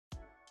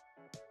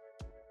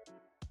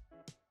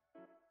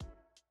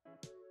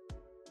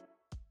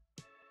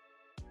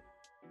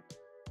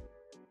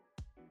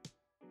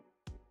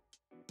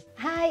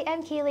Hi,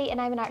 I'm Kayleigh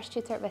and I'm an arts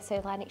tutor with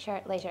South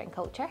Lanarkshire Leisure and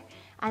Culture,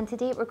 and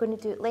today we're going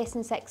to do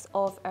lesson 6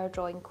 of our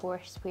drawing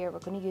course where we're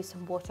going to use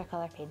some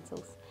watercolour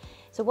pencils.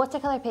 So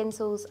watercolour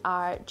pencils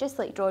are just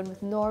like drawing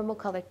with normal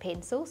coloured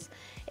pencils,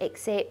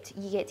 except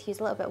you get to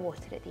use a little bit of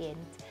water at the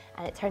end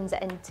and it turns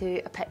it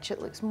into a picture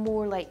that looks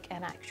more like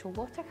an actual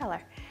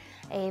watercolour.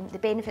 The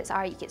benefits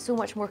are you get so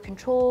much more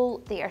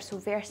control, they are so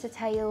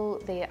versatile,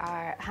 they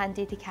are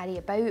handy to carry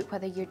about,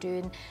 whether you're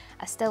doing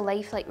a still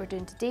life like we're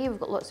doing today,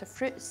 we've got lots of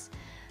fruits,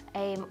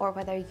 or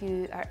whether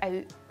you are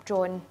out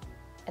drawing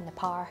in the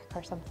park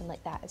or something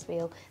like that as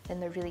well,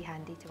 then they're really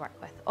handy to work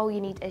with. All you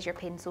need is your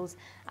pencils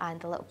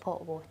and a little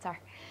pot of water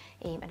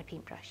and a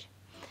paintbrush.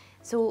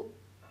 So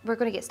we're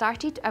going to get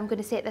started. I'm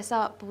going to set this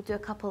up, we'll do a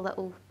couple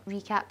little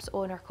recaps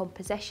on our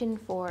composition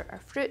for our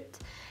fruit,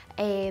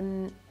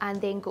 and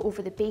then go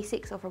over the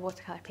basics of our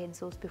watercolour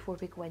pencils before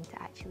we go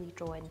into actually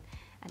drawing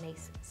a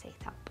nice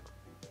setup.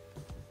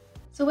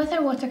 So with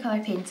our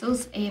watercolour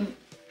pencils,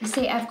 the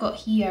set I've got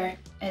here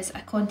is a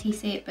Conte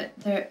set, but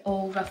they're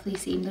all roughly the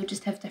same. They'll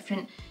just have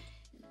different,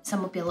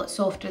 some will be a lot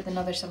softer than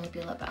others, some will be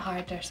a little bit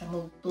harder, some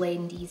will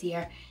blend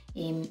easier.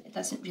 It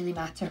doesn't really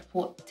matter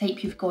what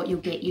type you've got, you'll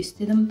get used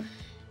to them.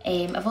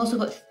 I've also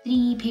got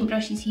 3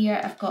 paintbrushes here.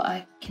 I've got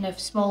a kind of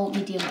small,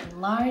 medium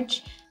and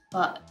large,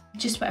 but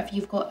just whatever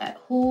you've got at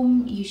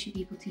home you should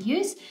be able to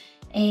use.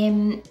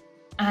 And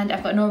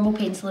I've got a normal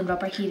pencil and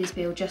rubber here as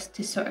well, just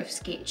to sort of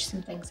sketch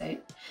some things out.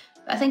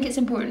 But I think it's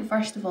important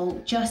first of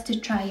all just to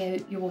try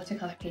out your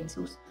watercolour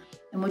pencils,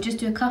 and we'll just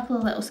do a couple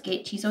of little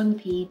sketches on the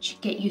page,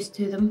 get used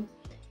to them,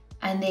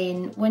 and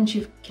then once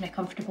you're kind of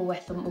comfortable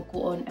with them we'll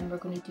go on and we're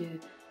going to do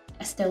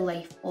a still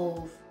life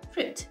of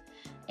fruit.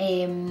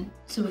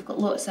 So we've got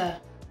lots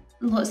of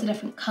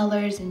different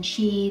colours and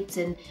shades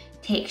and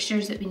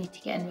textures that we need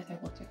to get in with our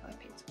watercolour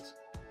pencils.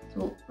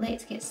 So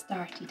let's get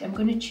started. I'm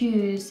going to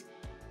choose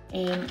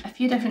a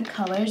few different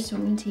colours. So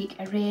I'm going to take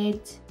a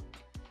red,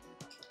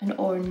 an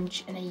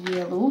orange and a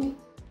yellow.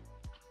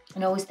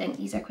 And I always think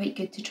these are quite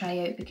good to try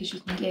out because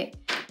you can get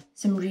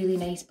some really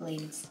nice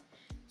blends.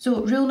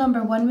 So rule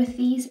number 1 with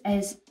these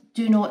is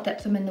do not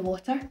dip them in the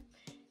water.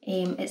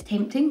 It's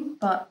tempting,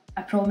 but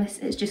I promise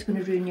it's just going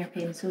to ruin your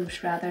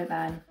pencils rather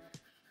than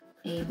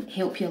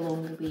help you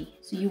along the way.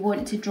 So you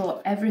want to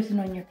draw everything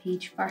on your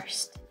page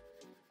first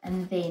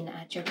and then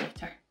add your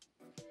water.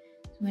 So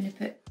I'm going to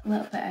put a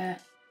little bit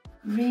of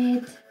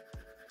red,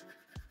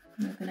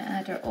 and we're going to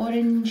add our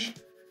orange,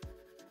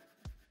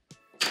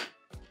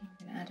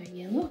 I'm going to add our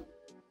yellow,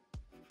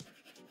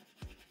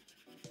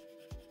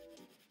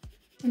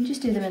 and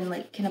just do them in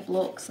like kind of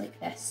blocks like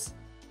this.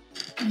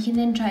 You can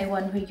then try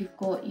one where you've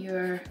got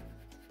your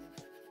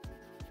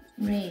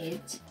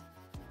red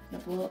in a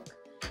block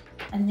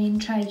and then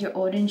try your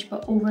orange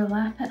but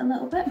overlap it a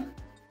little bit.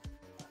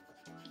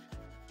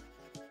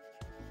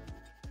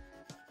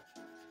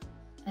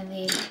 And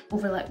then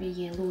overlap your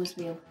yellow as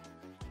well.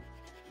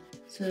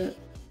 So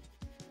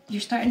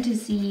you're starting to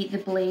see the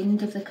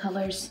blend of the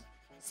colours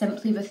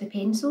simply with the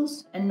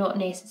pencils and not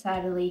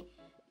necessarily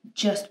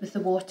just with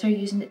the water,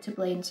 using it to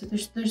blend. So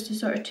there's the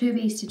sort of 2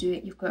 ways to do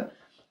it. You've got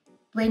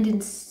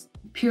blending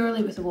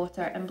purely with the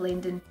water and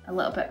blending a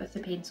little bit with the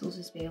pencils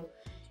as well.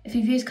 If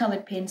you've used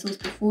coloured pencils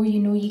before, you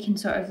know you can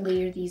sort of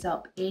layer these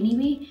up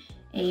anyway.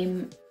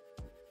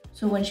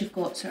 So once you've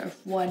got sort of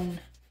one,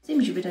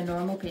 same as you would a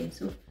normal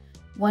pencil,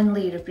 one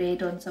layer of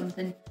red on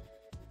something,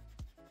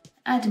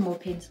 add more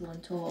pencil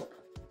on top,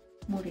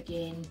 more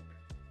again,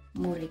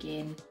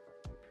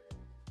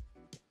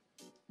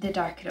 the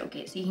darker it'll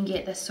get. So you can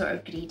get this sort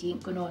of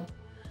gradient going on.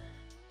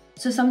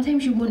 So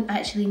sometimes you won't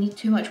actually need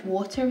too much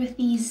water with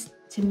these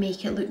to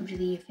make it look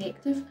really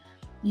effective.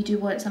 You do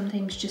want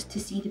sometimes just to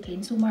see the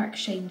pencil marks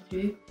shine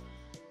through.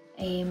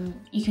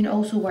 You can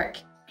also work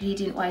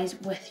gradient wise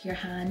with your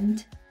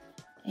hand,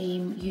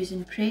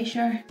 using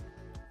pressure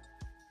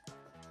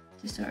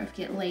to sort of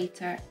get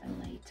lighter and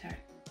lighter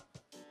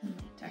and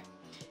lighter.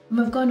 And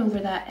we've gone over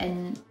that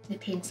in the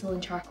pencil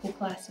and charcoal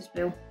class as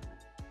well,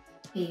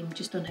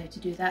 just on how to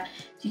do that.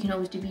 So you can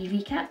always do a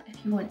recap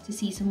if you want to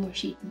see some more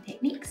shaping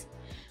techniques.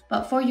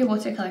 But for your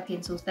watercolour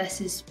pencils,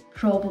 this is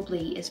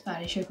probably as far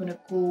as you're going to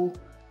go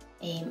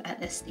at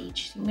this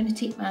stage. So I'm going to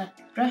take my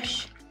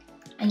brush,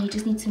 and you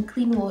just need some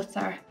clean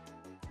water,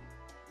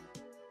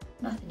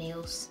 nothing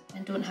else,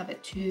 and don't have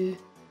it too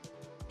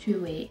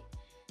wet.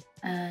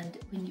 And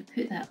when you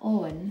put that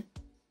on,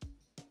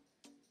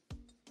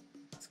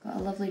 it's got a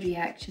lovely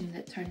reaction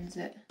that turns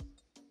it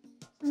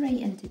right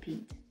into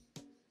paint.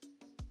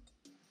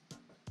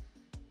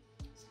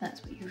 So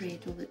that's what your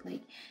red will look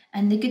like.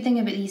 And the good thing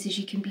about these is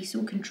you can be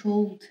so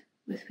controlled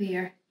with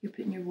where you're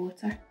putting your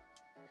water.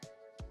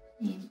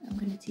 I'm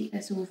going to take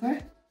this over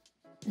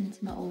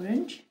into my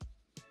orange,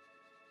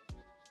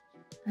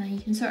 and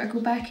you can sort of go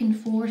back and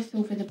forth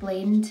over the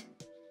blend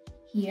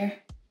here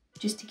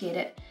just to get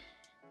it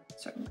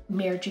sort of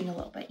merging a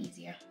little bit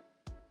easier.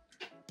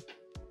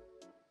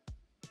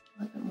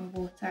 A little bit more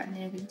water, and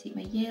then I'm going to take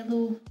my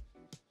yellow,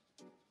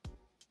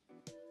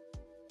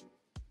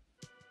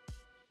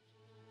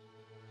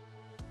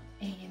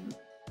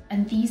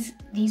 and these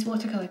these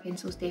watercolour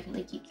pencils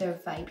definitely keep their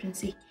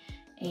vibrancy,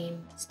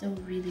 still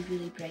really,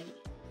 really bright.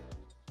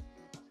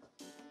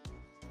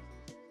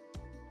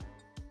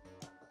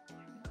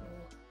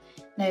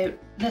 Now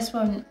this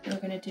one we're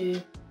going to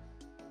do,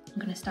 I'm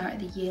going to start at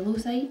the yellow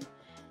side.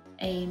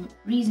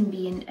 Reason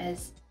being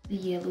is the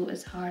yellow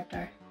is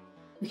harder.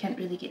 We can't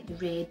really get the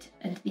red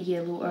into the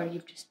yellow, or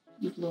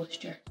you've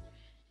lost your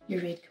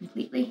red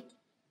completely.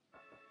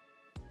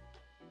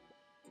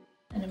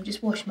 And I'm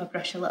just washing my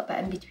brush a little bit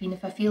in between.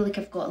 If I feel like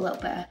I've got a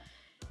little bit of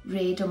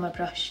red on my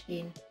brush,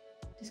 then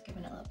just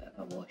giving it a little bit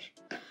of a wash.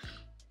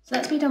 So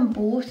that's me done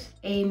both.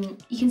 You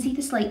can see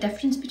the slight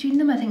difference between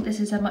them. I think this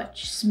is a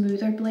much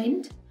smoother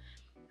blend,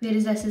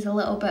 whereas this is a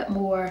little bit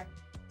more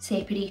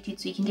separated,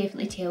 so you can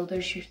definitely tell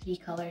there's your three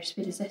colours,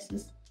 whereas this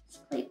is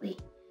slightly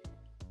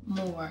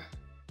more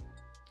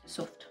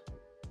soft.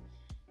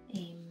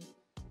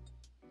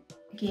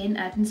 Again,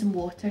 adding some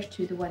water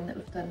to the one that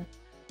we've done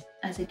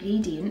as a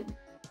gradient,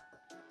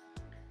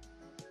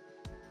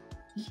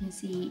 you can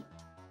see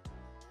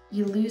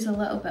you lose a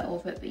little bit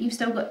of it, but you've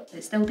still got,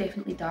 it's still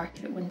definitely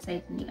darker at one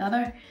side than the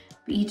other,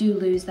 but you do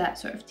lose that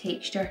sort of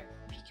texture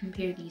if you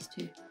compare these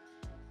two,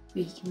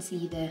 where you can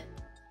see the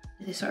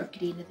sort of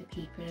grain of the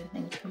paper and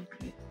things come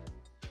through.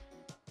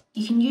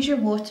 You can use your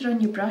water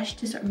on your brush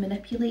to sort of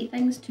manipulate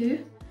things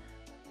too.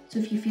 So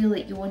if you feel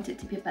like you want it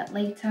to be a bit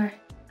lighter,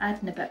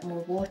 adding a bit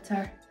more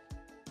water,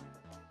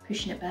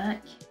 pushing it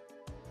back.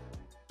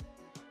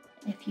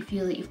 If you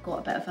feel like you've got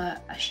a bit of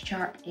a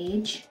sharp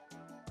edge,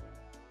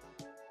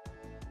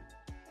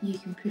 you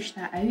can push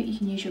that out. You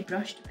can use your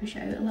brush to push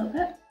it out a little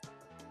bit.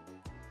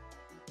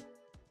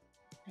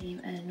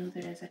 And I know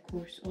there is a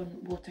course on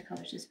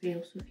watercolours as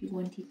well, so if you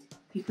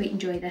quite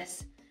enjoy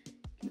this,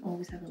 you can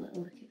always have a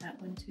little look at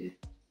that one too.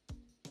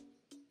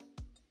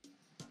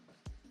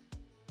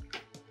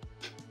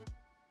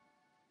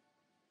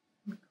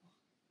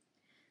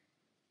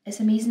 It's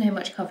amazing how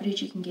much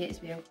coverage you can get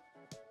as well.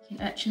 You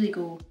can actually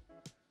go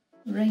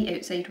right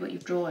outside what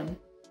you've drawn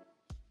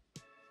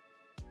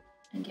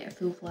and get a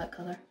full flat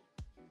colour.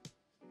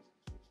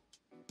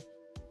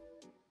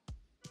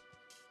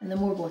 And the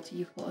more water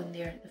you've got on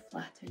there, the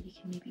flatter you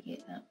can maybe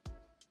get that.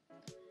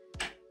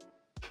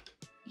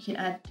 You can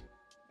add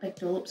big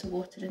dollops of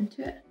water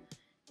into it,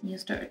 and you'll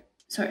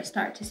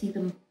start to see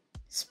them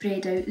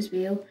spread out as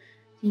well. So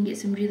you can get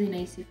some really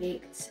nice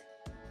effects.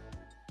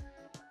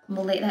 And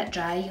we'll let that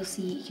dry.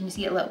 You can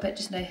see it a little bit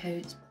just now how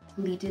it's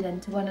bleeding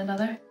into one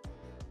another.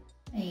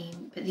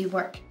 But they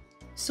work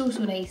so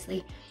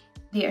nicely.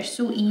 They are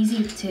so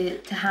easy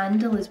to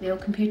handle as well,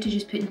 compared to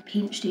just putting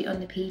paint straight on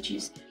the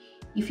pages.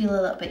 You feel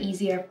a little bit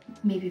easier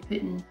maybe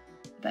putting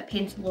a bit of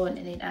pencil on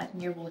and then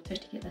adding your water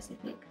to get this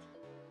effect.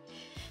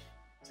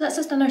 So that's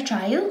us done our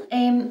trial.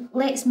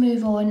 Let's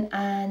move on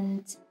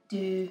and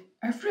do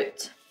our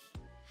fruit.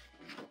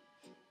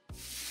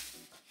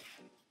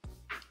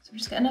 So I've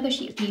just got another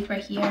sheet of paper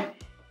here.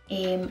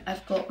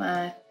 I've got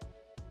my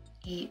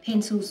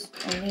pencils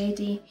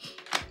already.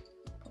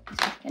 Pop this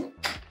back in.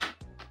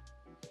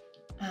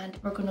 And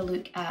we're going to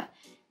look at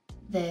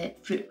the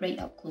fruit right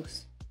up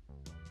close.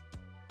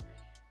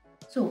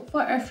 So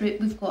for our fruit,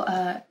 we've got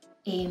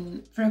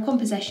for a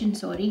composition,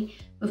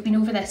 we've been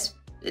over this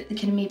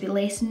kind of maybe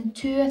lesson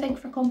 2, I think,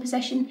 for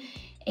composition.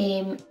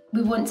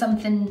 We want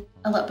something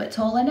a little bit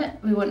tall in it,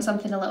 we want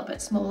something a little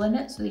bit small in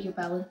it, so you're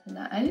balancing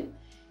that out.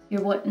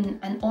 You're wanting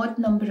an odd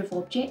number of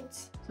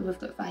objects, so we've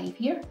got 5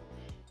 here.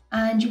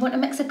 And you want a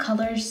mix of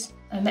colours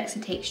and a mix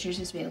of textures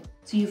as well.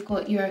 So you've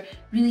got your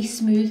really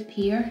smooth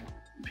pear,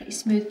 pretty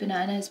smooth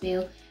banana as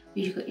well,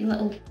 where you've got your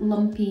little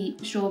lumpy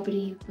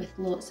strawberry with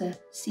lots of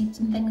seeds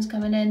and things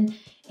coming in,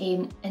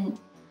 and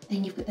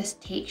then you've got this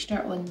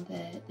texture on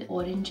the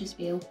orange as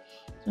well. So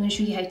I'm going to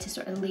show you how to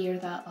sort of layer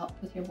that up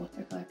with your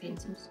watercolour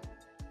pencils.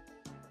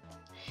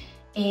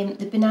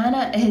 The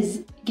banana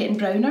is getting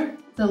browner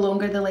the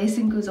longer the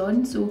lesson goes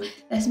on, so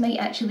this might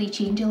actually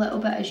change a little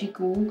bit as you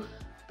go,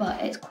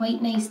 but it's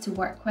quite nice to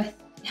work with,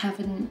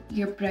 having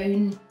your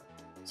brown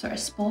sort of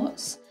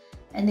spots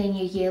and then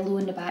your yellow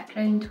in the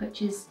background,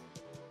 which is,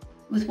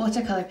 with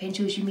watercolour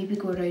pencils, you maybe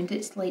go around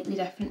it slightly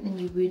different than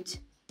you would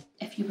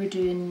if you were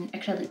doing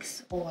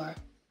acrylics or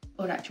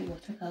actual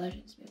watercolours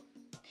as well.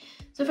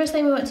 So first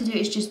thing we want to do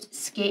is just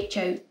sketch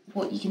out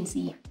what you can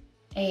see.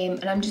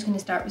 And I'm just going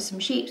to start with some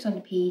shapes on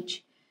the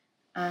page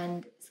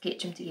and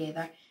sketch them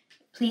together.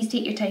 Please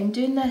take your time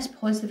doing this,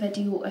 pause the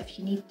video if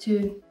you need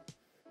to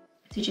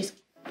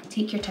just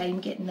take your time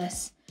getting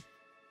this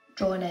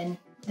drawn in.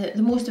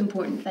 The most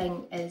important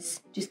thing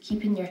is just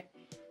keeping your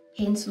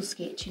pencil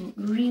sketching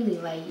really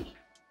light.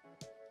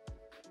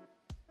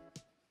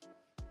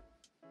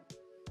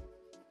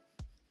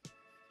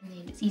 And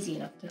then it's easy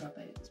enough to rub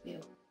out as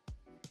well.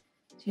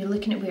 So you're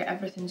looking at where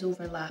everything's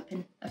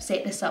overlapping. I've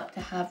set this up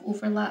to have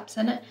overlaps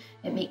in it.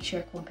 It makes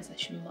your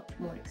composition much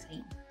more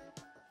exciting.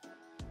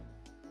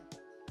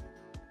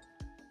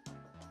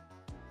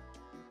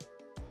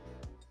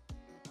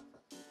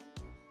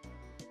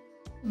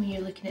 When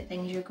you're looking at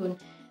things, you're going,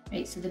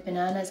 right, so the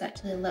banana is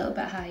actually a little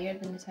bit higher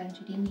than the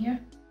tangerine here.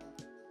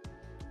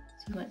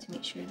 So you want to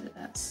make sure that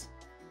that's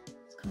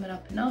coming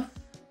up enough.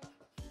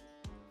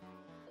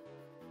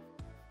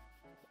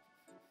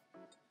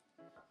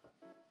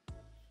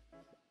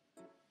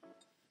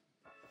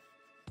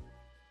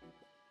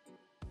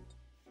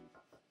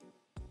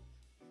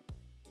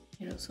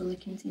 You're also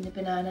looking, see the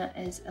banana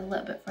is a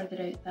little bit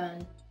further out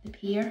than the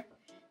pear.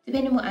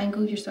 Depending on what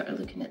angle you're sort of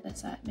looking at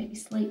this at, it might be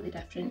slightly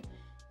different.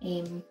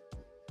 I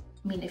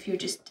mean, if you're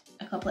just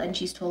a couple of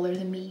inches taller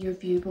than me, your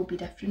view will be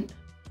different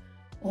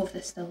of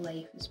the still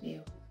life as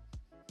well.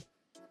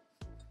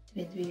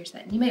 Depends where you're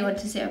sitting. You might want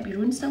to set up your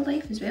own still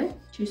life as well.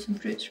 Choose some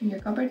fruits from your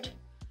cupboard.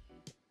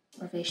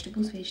 Or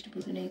vegetables.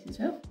 Vegetables are nice as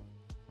well.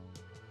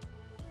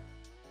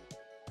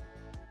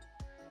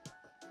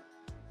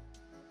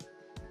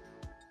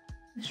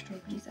 The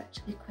strawberry is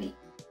actually quite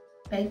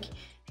big.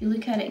 If you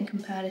look at it in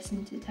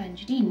comparison to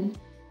tangerine,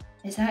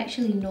 it's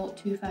actually not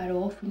too far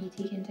off when you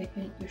take into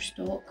account your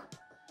stalk.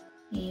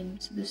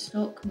 So the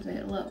stalk comes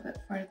out a little bit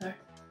further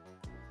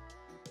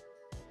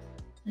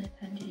than a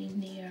tangerine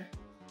there,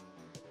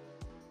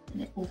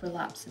 and it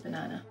overlaps the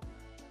banana.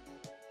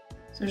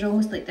 So there's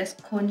almost like this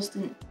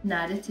constant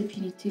narrative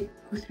you need to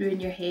go through in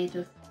your head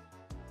of,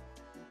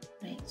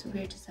 right, so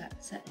where does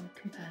that sit in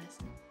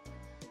comparison?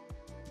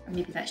 Or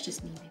maybe that's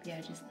just me, maybe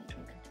I just like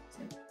talking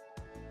to myself.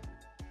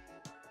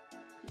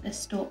 This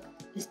stalk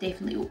is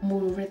definitely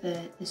more over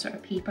the sort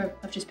of paper.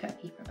 I've just put a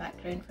paper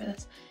background for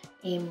this,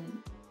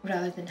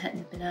 rather than hitting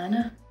the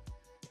banana.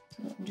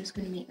 So I'm just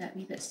going to make that a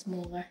wee bit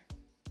smaller.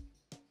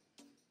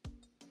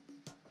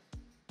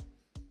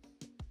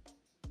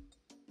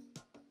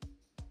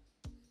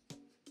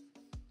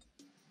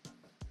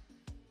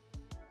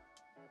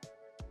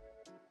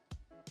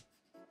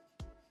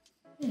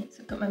 Right, so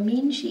I've got my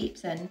main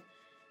shapes in.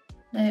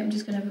 Now I'm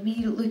just going to have a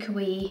wee look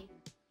away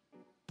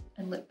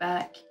and look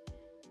back,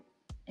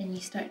 and you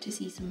start to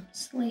see some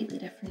slightly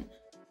different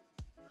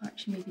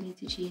parts you maybe need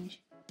to change.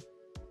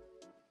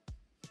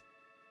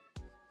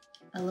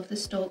 I love the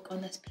stalk on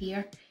this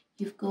pear.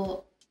 You've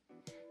got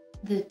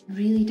the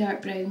really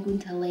dark brown going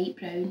to a light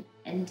brown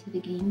into the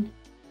green,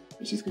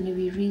 which is going to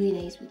be really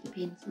nice with the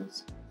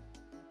pencils.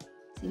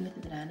 Same with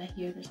the banana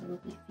here, there's a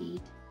lovely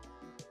fade.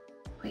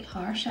 Quite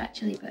harsh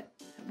actually, but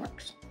it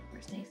works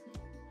nicely.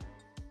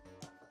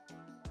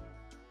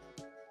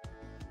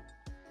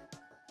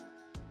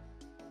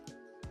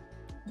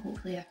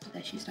 Hopefully after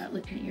this you start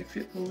looking at your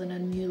fruit bowl in a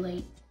new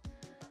light,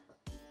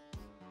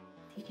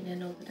 taking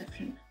in all the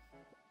different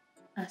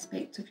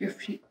aspects of your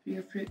fruit.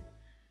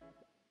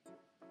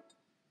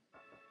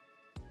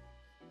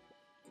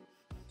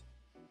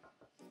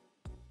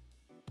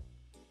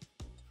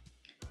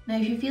 Now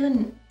if you're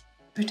feeling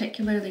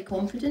particularly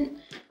confident,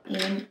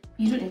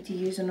 you don't need to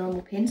use a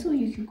normal pencil,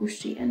 you could go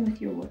straight in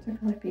with your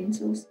watercolour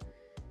pencils.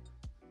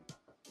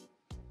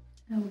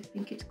 I always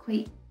think it's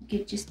quite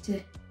good just to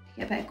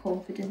get a bit of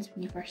confidence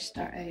when you first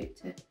start out,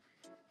 to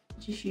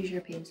just use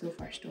your pencil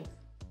first off.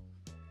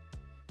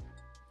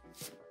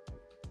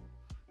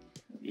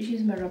 I'm just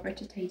using my rubber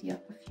to tidy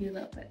up a few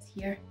little bits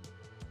here.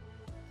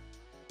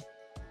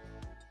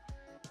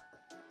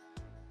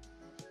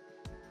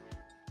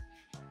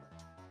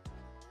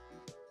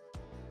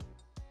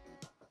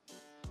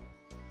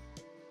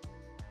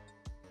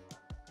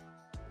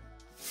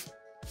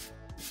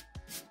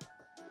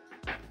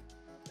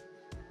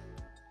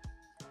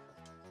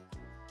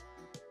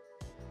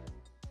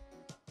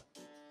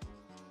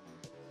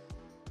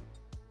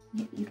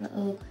 Get these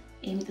little,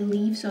 the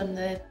leaves on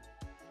the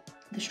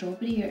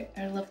strawberry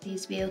are lovely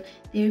as well.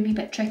 They're a wee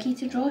bit tricky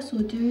to draw, so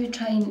do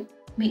try and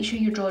make sure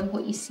you're drawing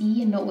what you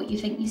see and not what you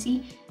think you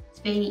see. It's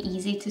very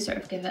easy to sort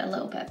of give it a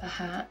little bit of a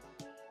hat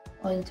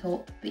on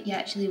top, but you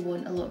actually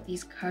want a lot of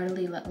these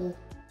curly little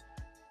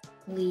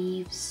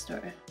leaves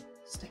sort of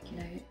sticking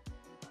out,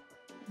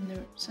 and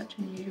they're such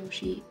unusual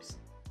shapes.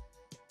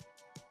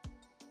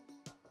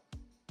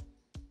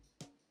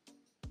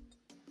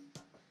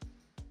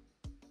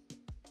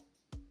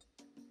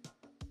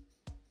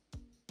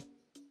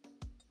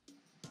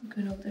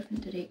 Going all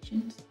different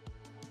directions.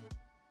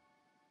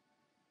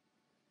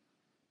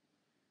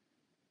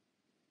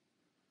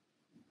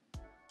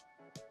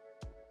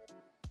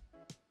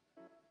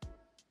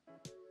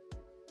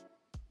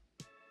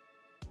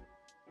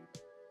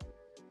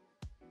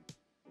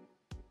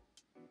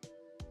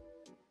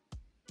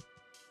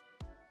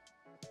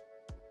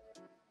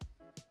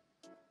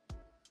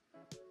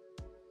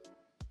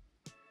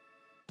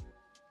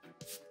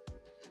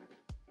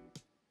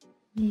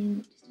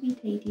 And just to be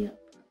tidy up.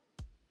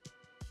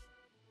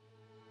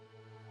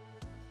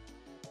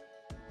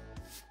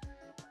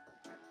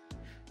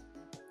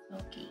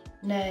 Okay,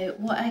 now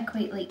what I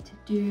quite like to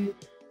do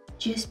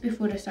just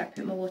before I start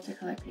putting my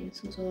watercolour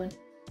pencils on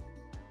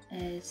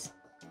is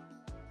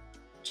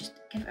just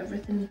give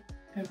everything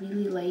a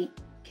really light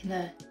kind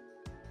of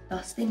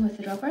dusting with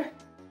the rubber,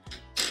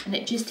 and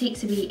it just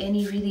takes away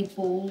any really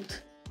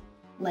bold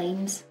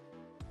lines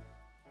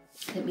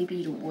that maybe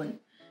you don't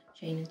want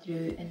shining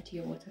through into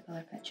your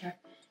watercolour picture,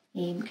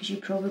 because you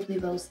probably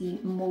will see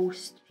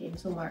most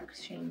pencil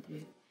marks shine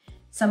through.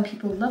 Some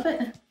people love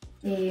it,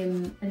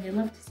 and they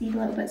love to see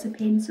little bits of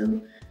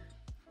pencil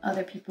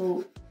Other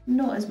people,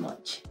 not as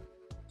much.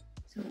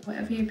 So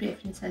whatever your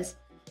preference is,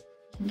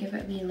 you can give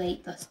it a wee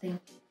light dusting.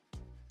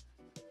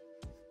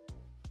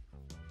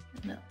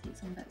 And that'll take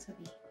some bits away.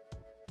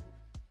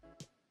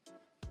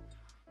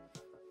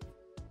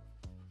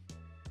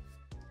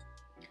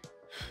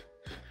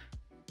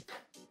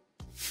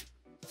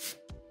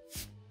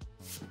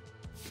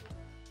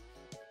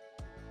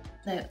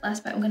 Now,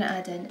 last bit I'm going to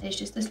add in is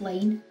just this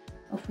line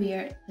of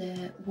where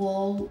the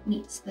wall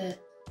meets the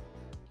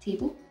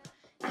table,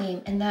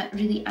 and that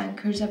really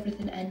anchors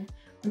everything in.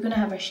 We're going to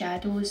have our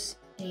shadows,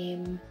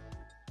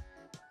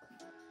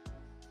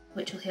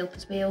 which will help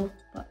as well,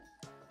 but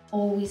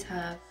always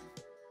have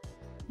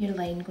your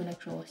line going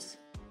across,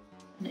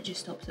 and it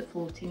just stops it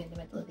floating in the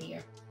middle of the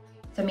air.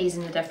 It's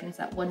amazing the difference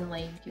that one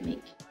line can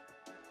make.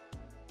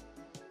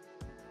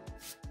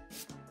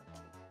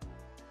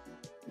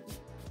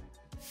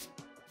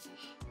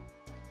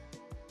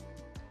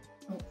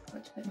 Oh,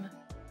 forgot to put my...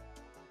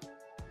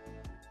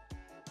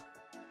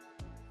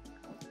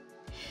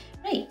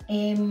 Right,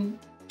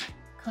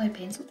 coloured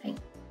pencil time.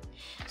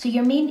 So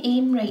your main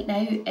aim right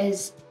now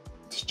is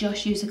to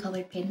just use the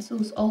coloured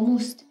pencils,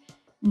 almost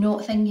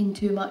not thinking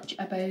too much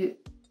about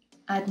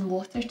adding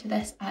water to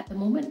this at the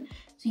moment.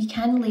 So you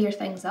can layer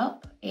things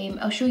up.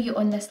 I'll show you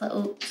on this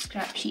little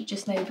scrap sheet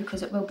just now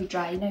because it will be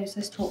dry now, so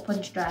this top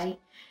one's dry.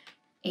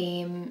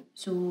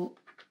 So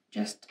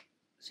just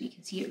so you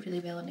can see it really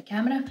well on the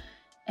camera.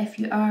 If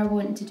you are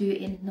wanting to do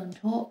anything on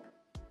top,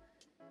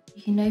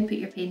 you can now put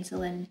your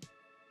pencil in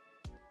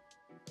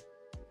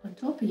on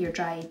top of your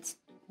dried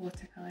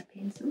watercolour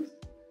pencils,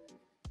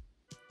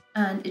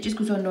 and it just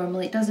goes on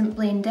normally. It doesn't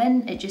blend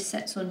in, it just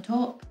sits on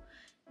top,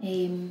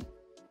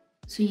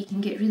 so you can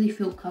get really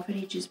full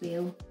coverage as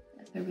well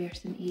if there were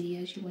some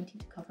areas you wanted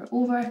to cover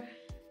over.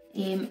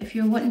 If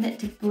you're wanting it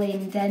to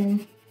blend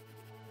in,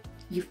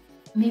 you've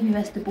maybe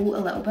missed the boat a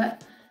little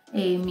bit.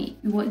 You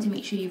want to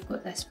make sure you've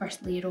got this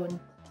first layer on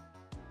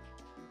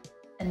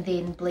and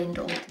then blend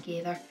it all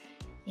together.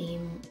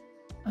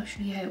 I'll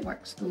show you how it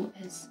works though.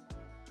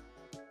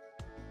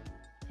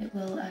 It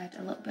will add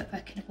a little bit of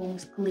a kind of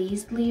almost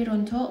glazed layer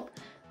on top,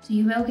 so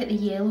you will get the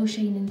yellow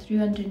shining through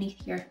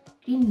underneath your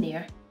green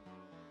there,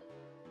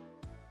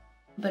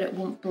 but it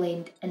won't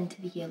blend into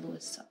the yellow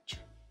as such.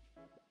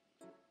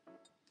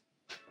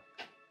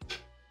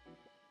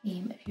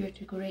 If you were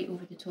to go right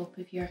over the top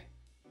of your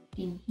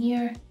green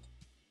here,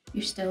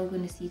 you're still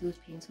going to see those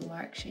pencil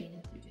marks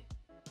shining through.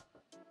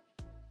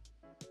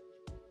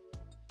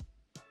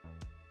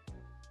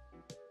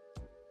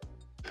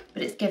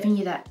 But it's giving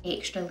you that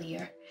extra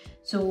layer.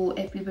 So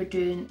if we were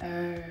doing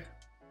our,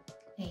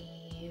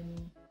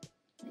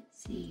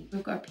 let's see,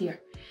 we've got our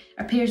pear.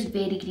 Our pear's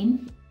very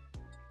green,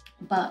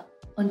 but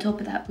on top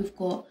of that we've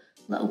got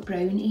little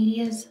brown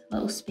areas,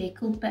 little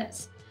speckled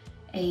bits.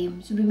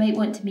 So we might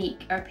want to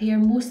make our pear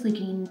mostly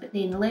green, but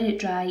then let it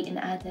dry and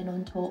add in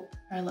on top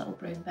our little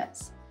brown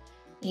bits.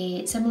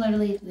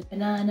 Similarly for the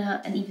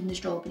banana and even the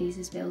strawberries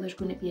as well, there's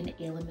going to be an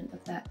element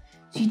of that.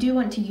 So you do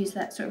want to use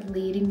that sort of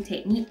layering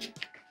technique.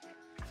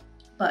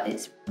 But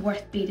it's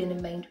worth bearing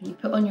in mind when you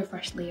put on your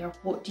first layer,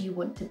 what do you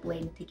want to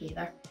blend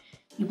together?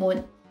 You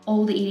want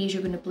all the areas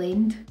you're going to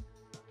blend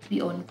to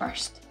be on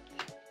first.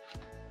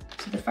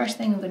 So the first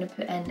thing I'm going to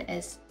put in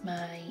is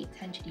my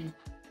tangerine.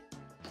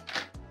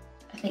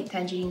 I think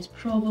tangerine is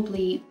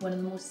probably one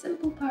of the most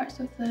simple parts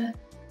of the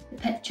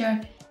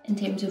picture in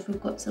terms of we've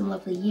got some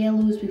lovely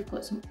yellows, we've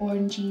got some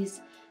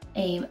oranges,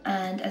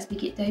 and as we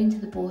get down to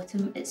the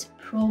bottom, it's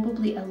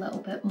probably a little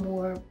bit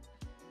more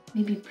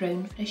maybe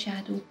brown for a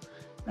shadow,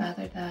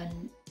 rather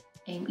than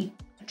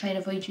try and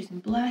avoid using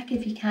black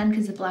if you can,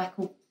 because the black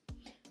will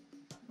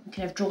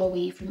kind of draw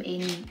away from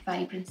any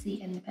vibrancy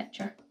in the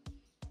picture.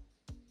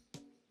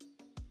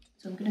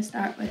 So I'm going to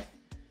start with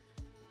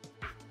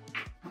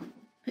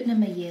putting in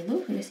my yellow,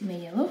 where I see my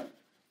yellow,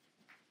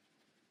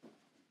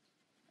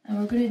 and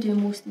we're going to do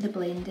most of the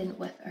blending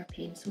with our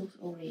pencils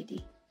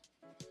already.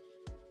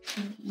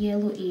 So the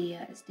yellow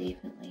area is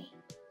definitely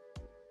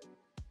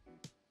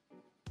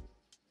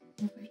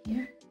over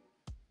here.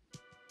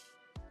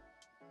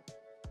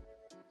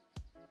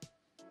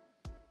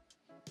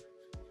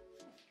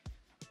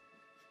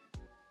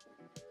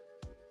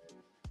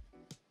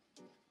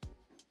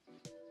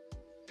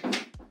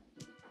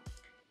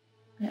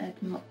 I'm going to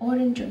add my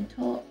orange on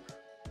top.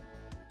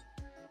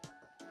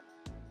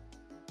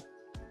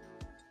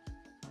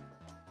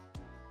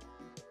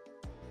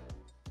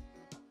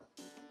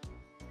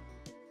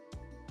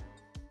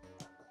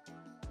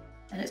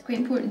 And it's quite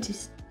important to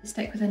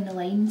stick within the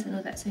lines. I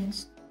know that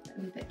sounds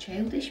a wee bit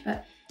childish,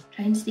 but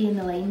try and stay in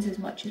the lines as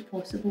much as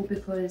possible,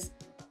 because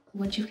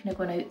once you've kind of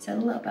gone out, it's a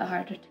little bit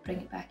harder to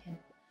bring it back in.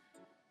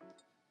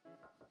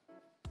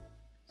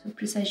 So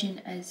precision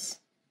is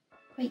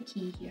quite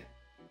key here.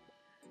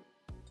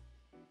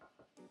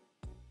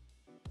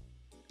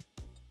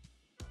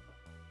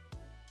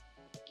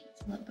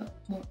 It's a little bit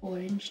more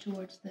orange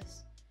towards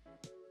this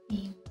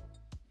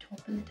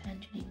top of the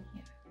tangerine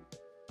here.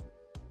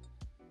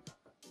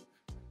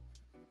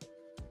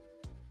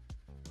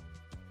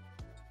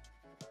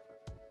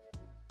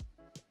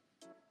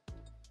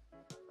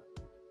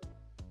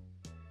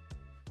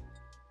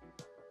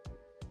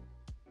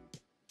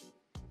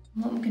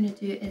 And what I'm going to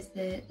do is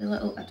the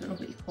little, I don't know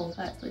what you call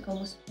that, it's like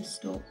almost the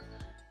stalk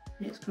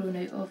that it's grown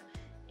out of.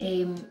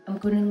 I'm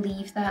going to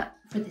leave that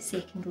for the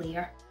second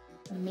layer.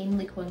 I'm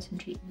mainly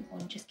concentrating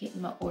on just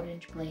getting my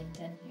orange blend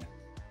in here.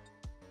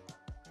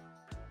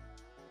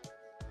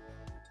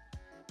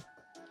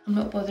 I'm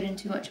not bothering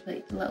too much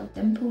about the little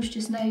dimples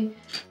just now.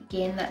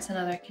 Again, that's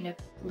another kind of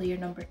layer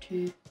number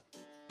 2.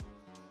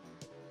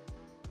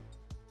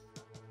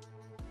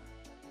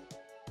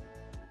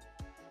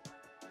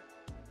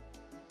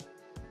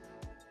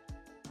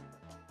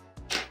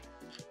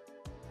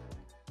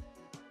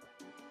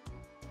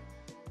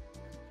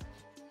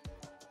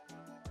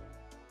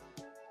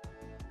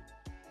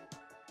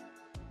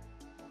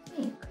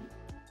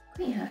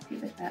 Quite happy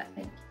with that,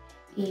 I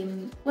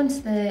think.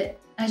 Once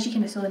as you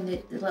kind of saw in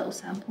the little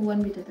sample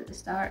one we did at the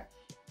start,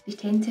 they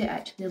tend to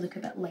actually look a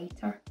bit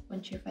lighter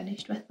once you're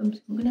finished with them.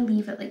 So I'm going to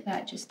leave it like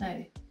that just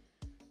now.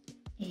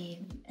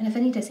 And if I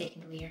need a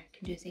second layer, I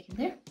can do a second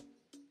layer.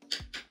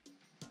 Let's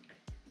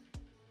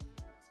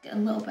get a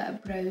little bit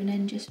of brown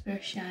in just for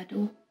a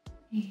shadow.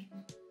 I'm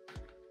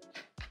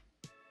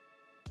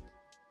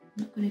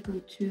not going to go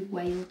too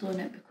wild on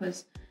it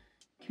because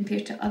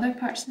compared to other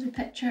parts of the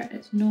picture,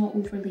 it's not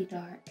overly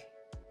dark.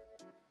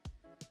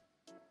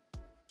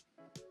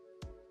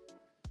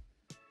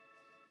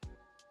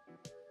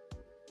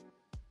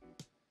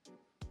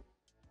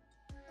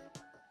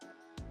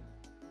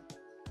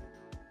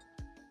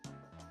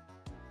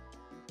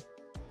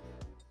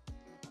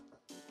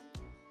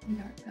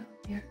 Dark bit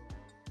up here.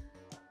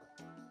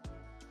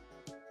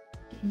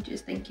 I'm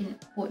just thinking,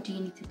 what do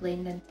you need to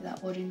blend into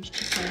that orange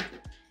just now?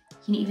 You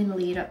can even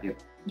layer up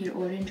your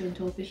orange on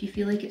top. If you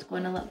feel like it's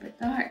gone a little bit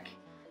dark,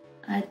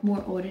 add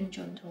more orange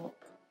on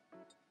top.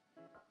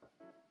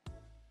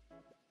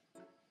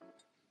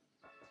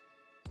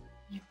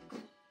 There we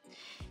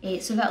go.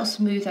 So that'll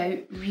smooth out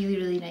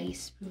really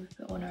nice when we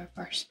put on our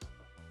first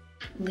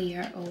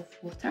layer of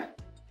water.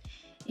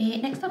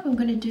 Next up I'm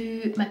going to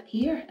do my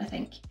pear, I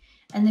think.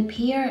 And the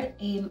pear,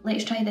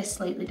 let's try this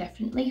slightly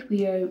differently,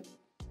 where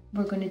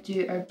we're going to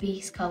do our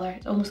base colour.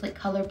 It's almost like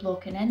colour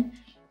blocking in,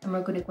 and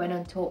we're going to go in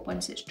on top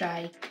once it's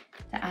dry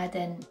to add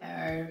in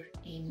our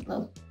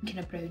little kind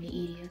of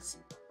browny areas.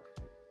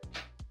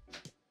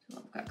 So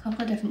I've got a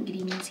couple of different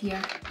greens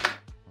here.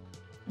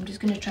 I'm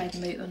just going to try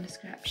them out on the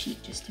scrap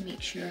sheet just to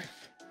make sure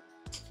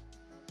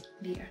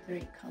they are the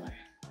right colour.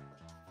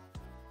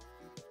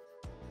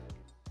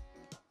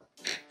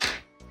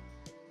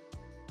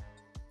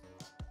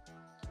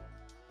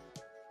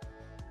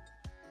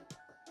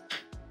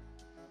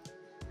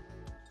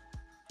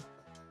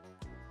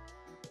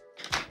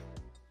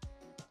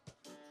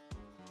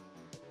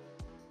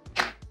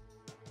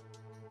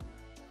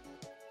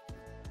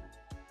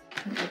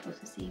 I think they're both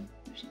the same.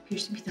 There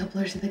appears to be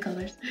doublers of the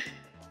colours.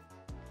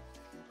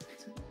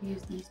 So we'll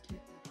use these two.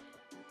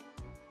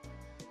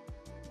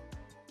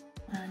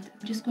 And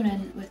I'm just going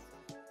in with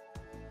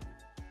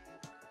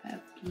a bit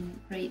of green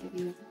right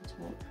away over the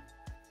top.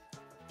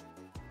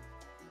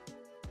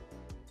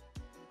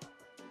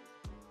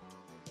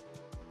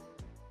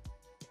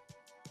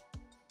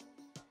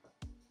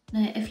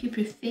 Now if you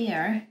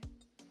prefer,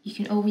 you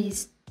can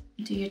always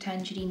do your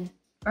tangerine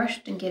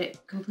first and get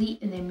it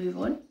complete and then move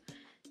on.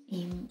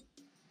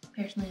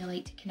 Personally I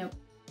like to kind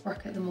of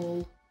work at them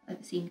all at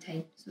the same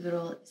time so they're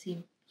all at the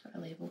same sort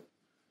of level.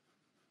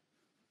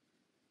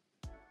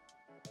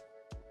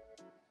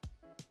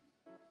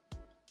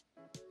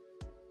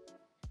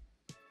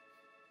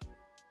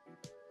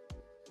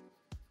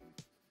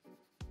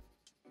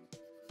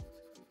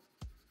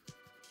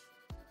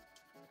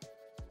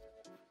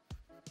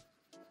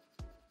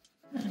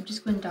 And I'm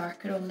just going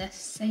darker on this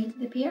side of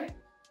the pear.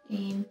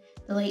 The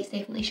light's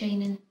definitely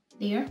shining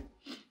there.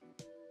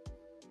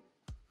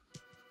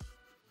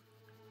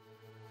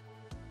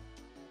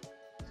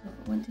 So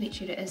I want to make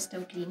sure it is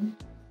still green.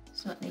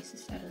 It's not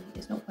necessarily,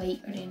 it's not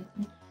white or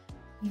anything.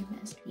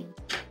 It is green.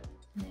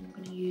 And then I'm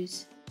going to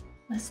use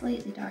a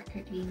slightly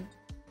darker green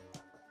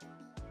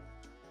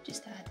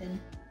just to add in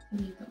a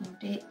wee bit more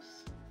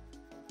depth.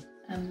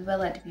 And we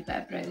will add a wee bit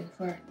of brown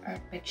for our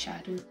big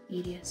shadow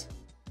areas.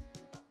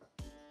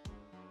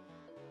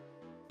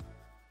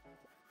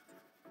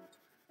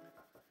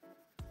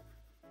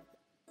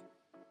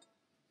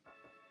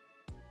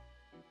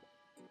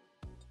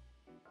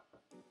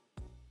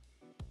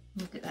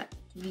 Look at that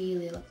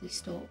really lovely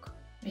stalk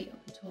right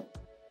up the top.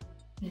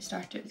 I'm going to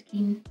start it with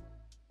green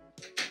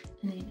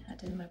and then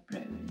add in my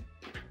brown.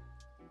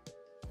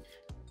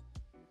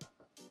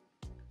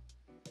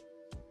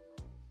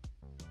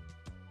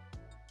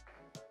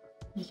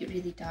 Make it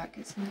really dark,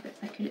 it's a little bit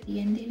thicker at the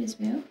end there as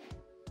well.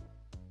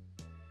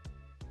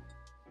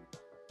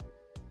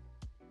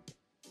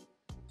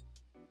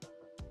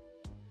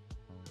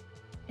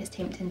 It's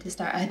tempting to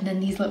start adding in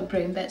these little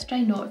brown bits,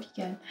 try not if you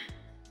can.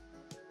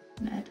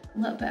 I'm going to add a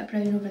little bit of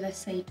brown over this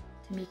side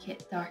to make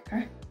it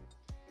darker.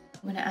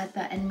 I'm going to add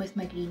that in with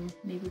my green,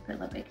 maybe put a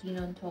little bit of green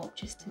on top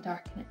just to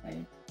darken it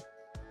down.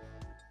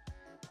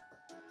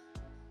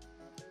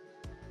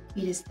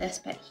 Whereas this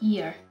bit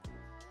here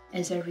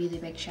is a really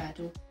big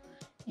shadow.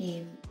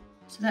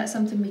 So that's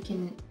something we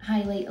can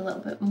highlight a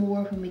little bit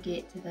more when we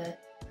get to the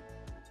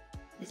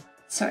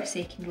sort of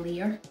second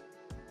layer.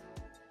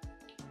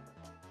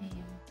 I'm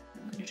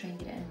going to try and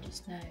get it in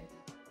just now.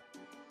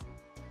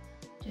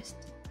 Just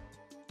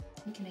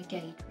taking a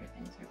guide where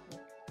things are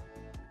going.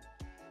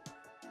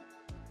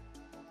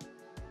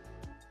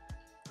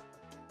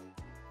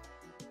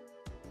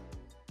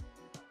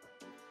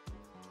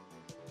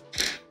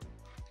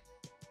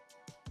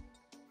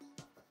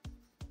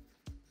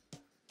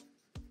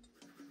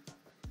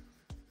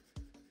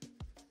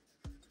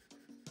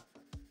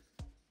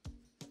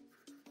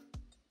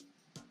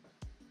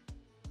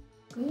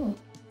 Cool.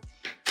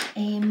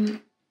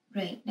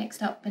 Right,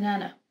 next up,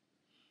 banana.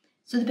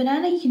 So the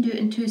banana, you can do it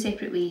in two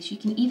separate ways. You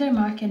can either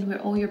mark in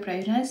where all your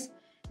brown is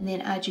and then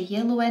add your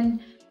yellow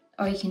in,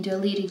 or you can do a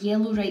layer of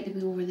yellow right the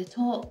way over the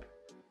top,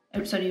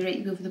 right the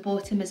way over the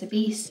bottom as a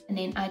base, and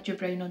then add your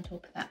brown on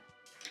top of that.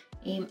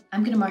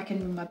 I'm going to mark in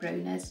where my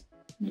brown is.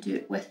 I'm going to do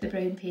it with the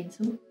brown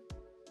pencil.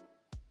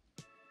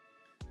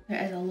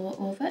 There is a lot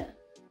of it.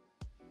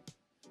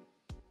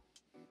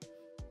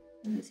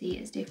 As I say,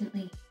 it's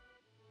definitely,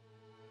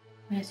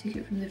 when I took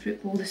it from the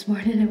fruit bowl this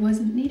morning, it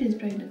wasn't near as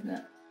brown as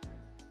that.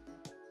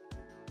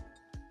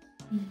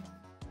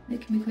 It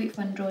can be quite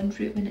fun drawing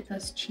fruit when it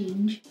does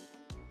change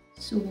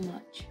so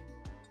much.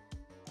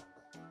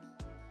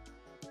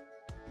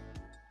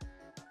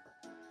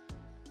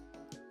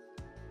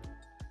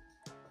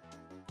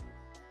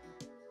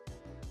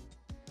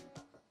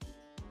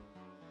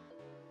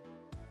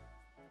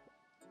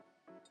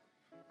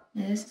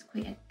 Now this is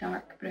quite a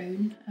dark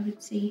brown, I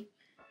would say.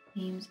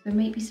 So there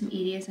might be some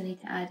areas I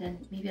need to add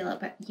in maybe a little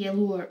bit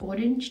yellow or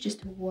orange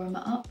just to warm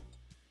it up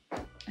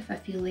if I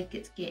feel like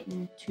it's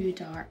getting too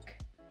dark.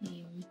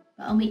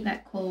 But I'll make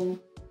that call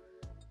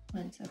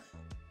once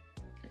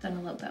I've done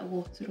a little bit of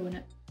water on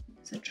it.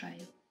 It's a trial.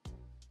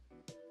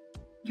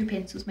 Your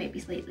pencils might be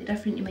slightly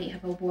different. You might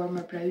have a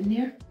warmer brown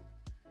there.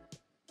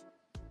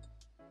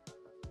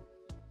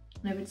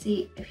 And I would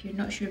say if you're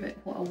not sure about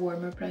what a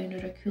warmer brown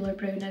or a cooler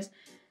brown is,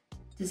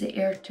 does it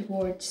err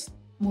towards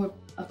more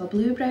of a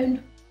blue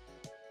brown?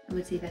 I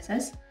would say this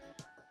is.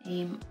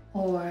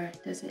 Or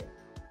does it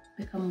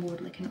become more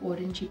like an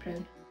orangey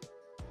brown?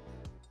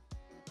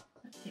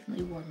 That's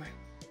definitely warmer.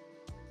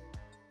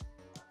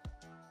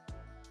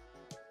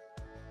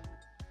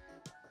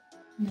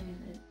 Now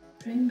the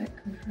brown bit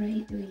comes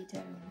right the way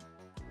down.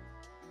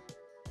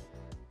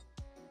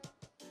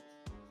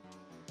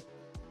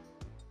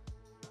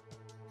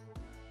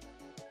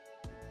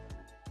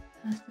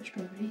 Past the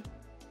strawberry.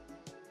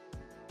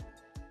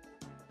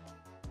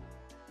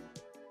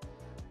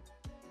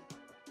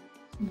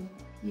 Some more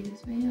up here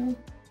as well.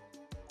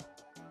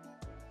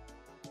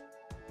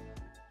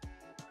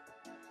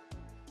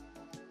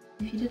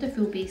 If you did a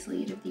full base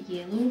layer of the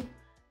yellow,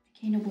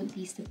 I kind of want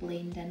these to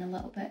blend in a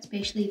little bit,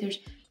 especially there's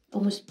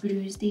almost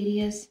bruised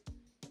areas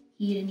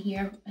here and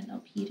here and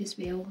up here as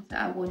well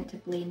that I want to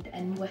blend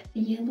in with the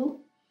yellow.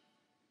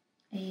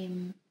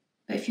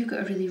 But if you've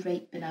got a really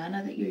ripe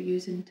banana that you're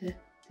using to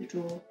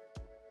draw,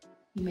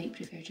 you might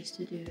prefer just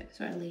to do a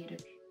sort of layer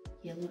of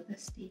yellow at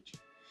this stage.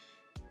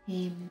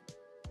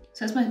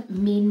 So that's my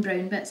main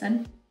brown bits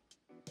in.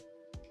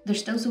 There's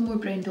still some more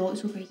brown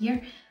dots over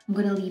here. I'm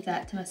going to leave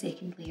that to my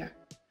second layer.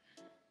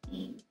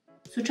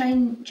 So try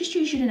and just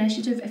use your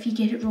initiative. If you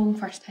get it wrong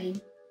first time,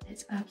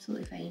 it's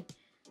absolutely fine.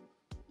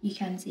 You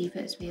can save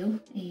it as well.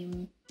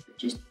 But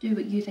just do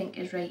what you think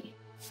is right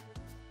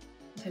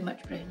with how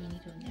much brown you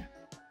need on there.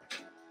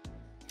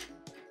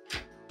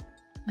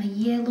 My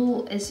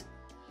yellow it's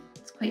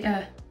quite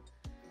a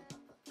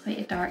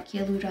dark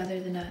yellow rather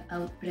than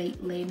a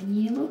bright lemon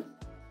yellow.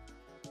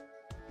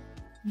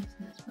 Using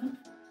this one.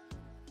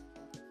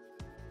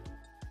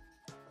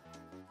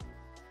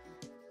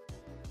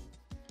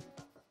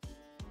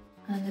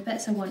 And the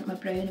bits I want my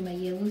brown and my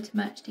yellow to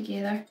match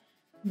together,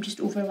 I'm just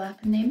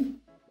overlapping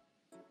them.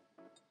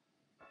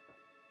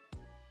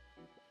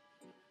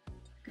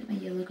 Got my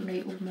yellow going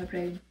right over my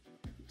brown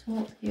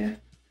top here.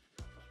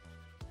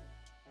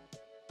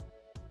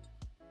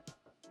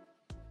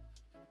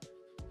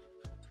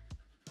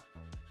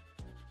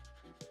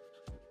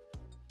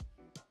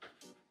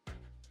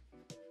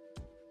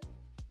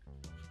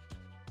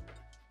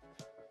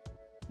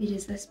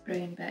 Whereas this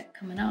brown bit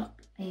coming up,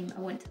 I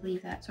want to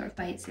leave that sort of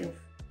by itself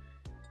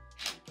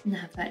and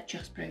have that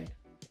just brown.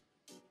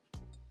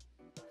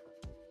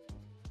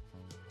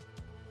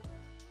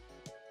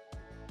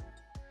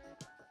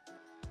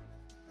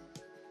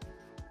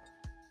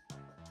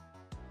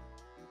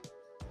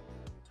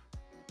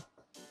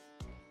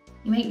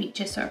 You might reach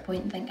a sort of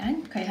point and think,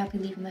 I'm quite happy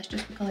leaving this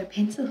just with coloured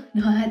pencil,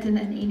 not adding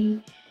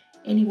in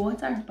any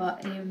water,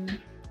 but I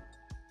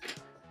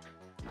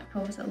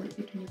promise it'll look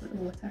good when you've got the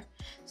water.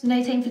 So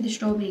now time for the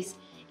strawberries.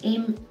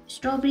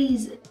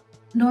 Strawberries,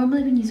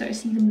 normally when you sort of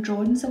see them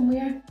drawn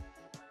somewhere,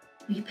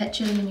 or you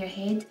picture them in your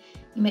head,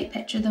 you might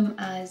picture them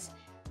as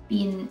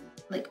being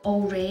like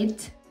all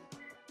red,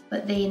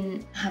 but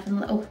then having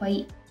little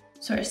white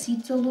sort of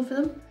seeds all over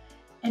them.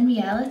 In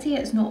reality,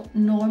 it's not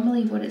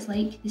normally what it's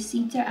like. The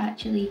seeds are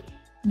actually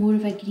more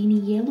of a greeny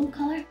yellow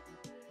colour,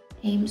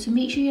 So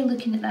make sure you're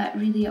looking at that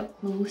really up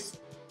close.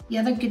 The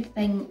other good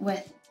thing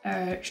with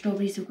our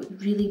strawberries, they've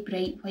got really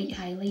bright white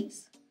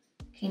highlights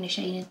kind of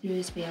shining through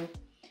as well.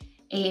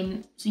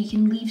 So you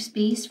can leave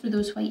space for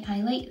those white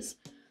highlights.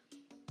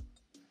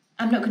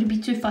 I'm not going to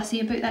be too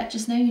fussy about that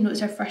just now. You know,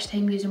 it's our first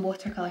time using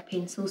watercolour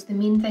pencils. The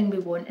main thing we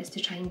want is to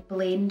try and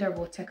blend our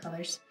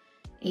watercolours,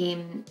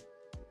 and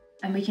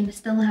we can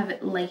still have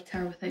it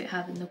lighter without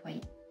having the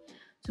white.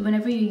 So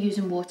whenever you're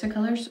using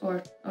watercolours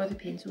or the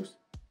pencils,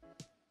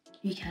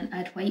 you can't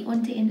add white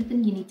onto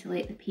anything. You need to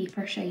let the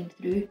paper shine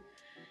through.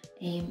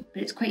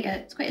 But it's quite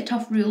a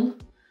tough rule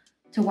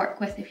to work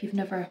with if you've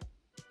never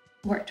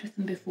worked with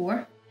them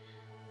before.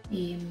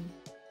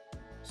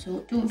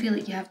 So don't feel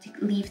like you have to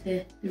leave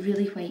the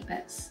really white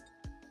bits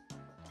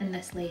in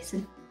this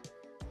lesson.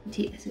 We'll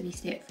take this a wee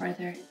step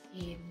further,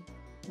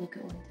 we'll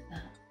get on to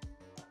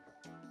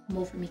that. I'm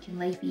all for making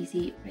life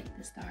easy right at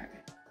the start.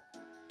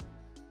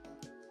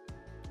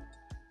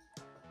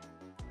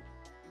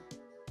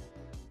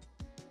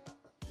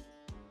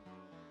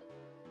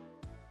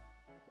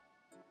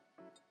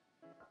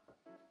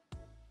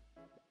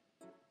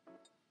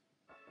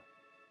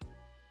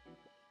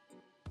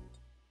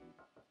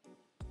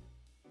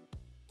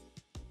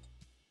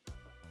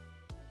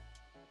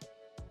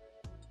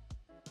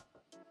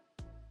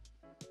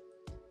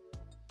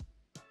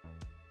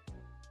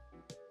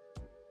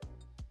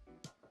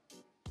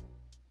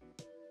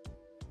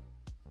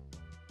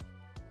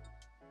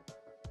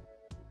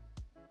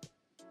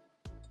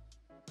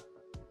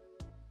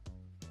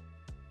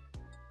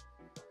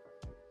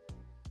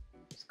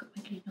 Got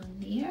my green on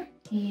there.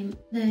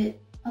 The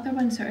other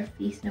one's sort of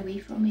facing away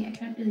from me. I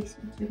can't really see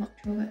too much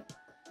of it.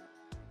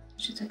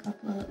 There's just a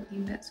couple of little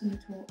green bits on the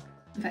top.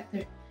 In fact,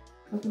 they're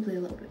probably a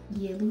little bit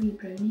yellowy,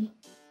 browny.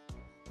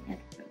 Add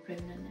a bit of brown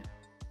in there.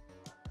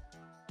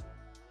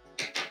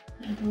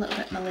 Add a little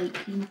bit of my light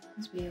green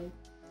as well,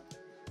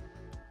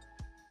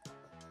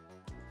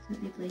 so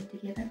that they blend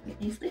together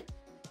quite nicely.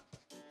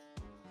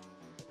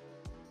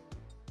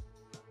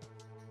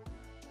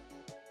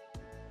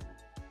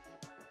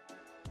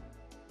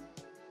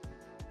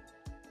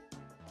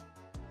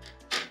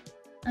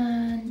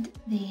 And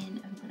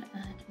then I'm going to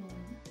add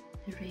on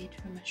the red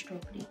from my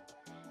strawberry.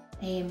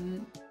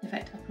 In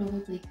fact, I'll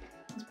probably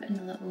just put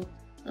in the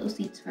little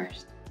seeds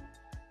first.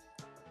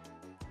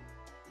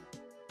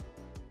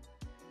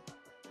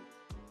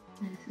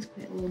 And this is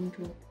quite a long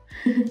drop.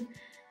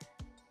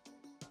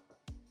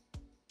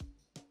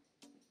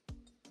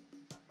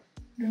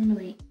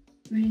 Normally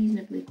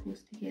reasonably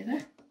close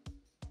together.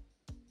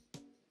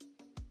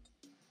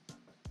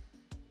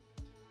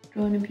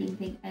 Drawing and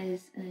painting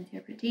is an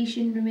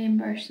interpretation,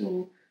 remember,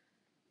 so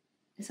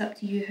it's up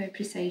to you how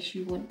precise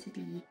you want to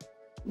be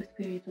with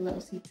where the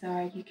little seeds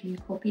are. You can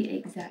copy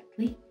it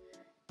exactly,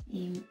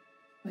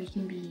 or you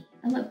can be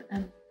a little bit,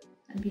 I'm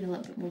being a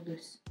little bit more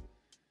loose,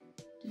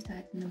 just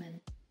adding them in.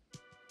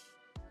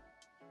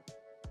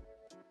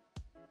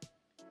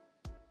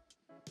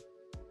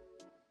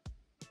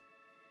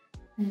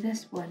 Now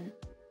this one,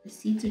 the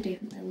seeds are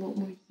definitely a lot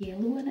more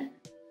yellow in it.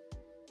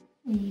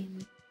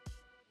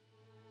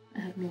 I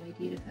have no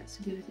idea if that's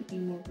to do with it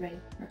being more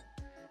ripe or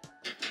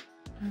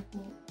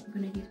what. I'm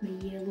going to use my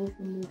yellow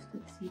for most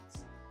of the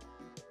seeds.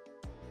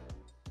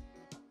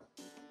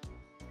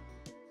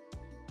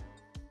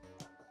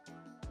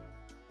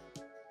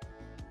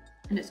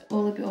 And it's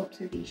all about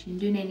observation,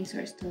 doing any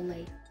sort of still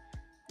life.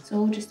 It's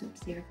all just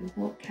observing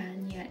what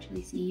can you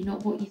actually see,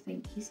 not what you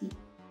think you see.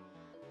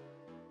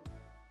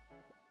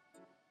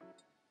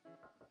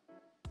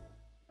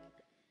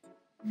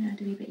 And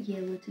add a wee bit of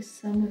yellow to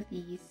some of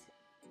these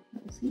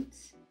little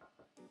seeds.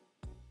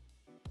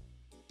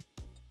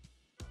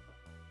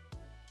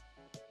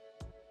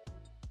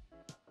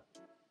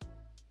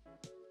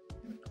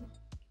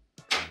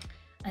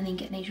 And then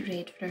get nice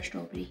red for our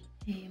strawberry.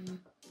 And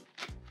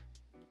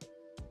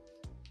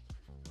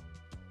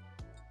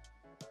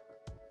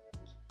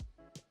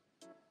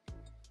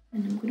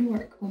I'm going to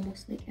work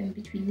almost like in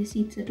between the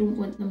seeds. I don't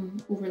want them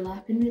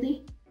overlapping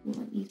really. I don't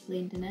want these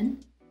blending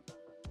in.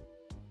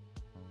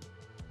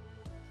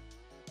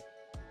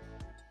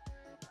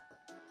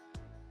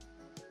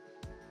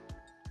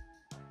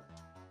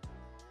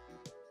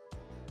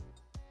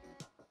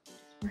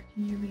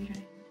 Working your way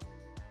around.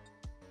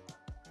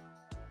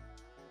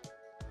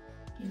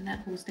 Again, that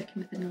whole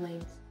sticking within the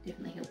lines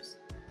definitely helps.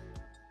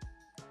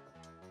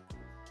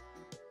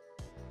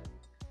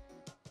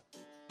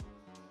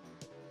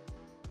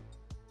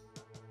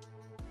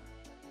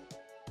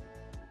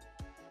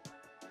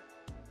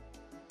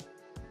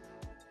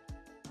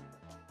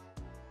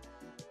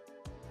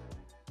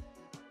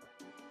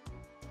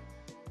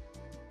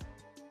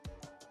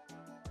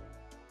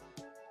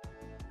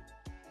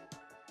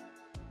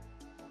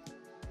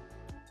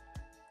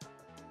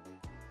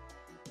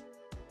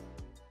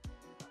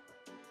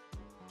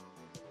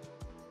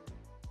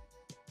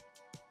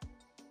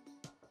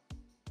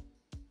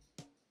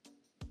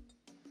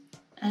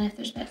 And if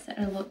there's bits that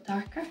are a lot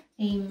darker,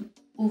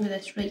 over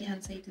this right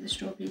hand side of the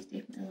strawberry is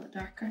definitely a lot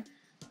darker.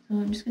 So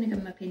I'm just going to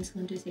give my pencil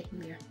and do a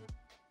second layer.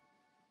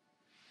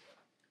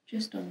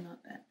 just on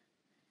that bit.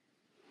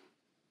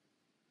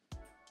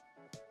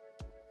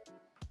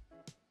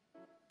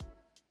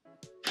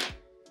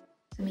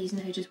 It's amazing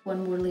how just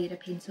one more layer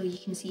of pencil, you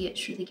can see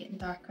it's really getting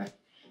darker.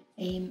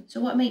 So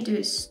what I might do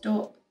is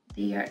stop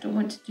there. I don't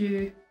want to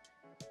do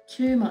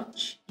too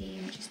much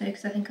just now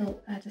because I think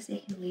I'll add a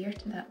second layer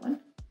to that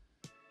one.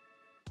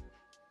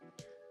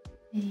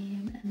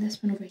 And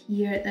this one over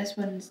here, this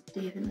one's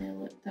definitely a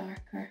lot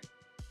darker.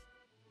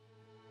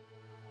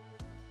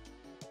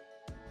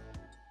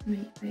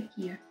 Right about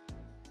here.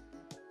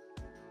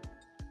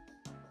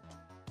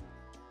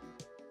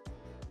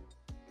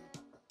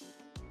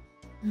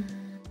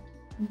 And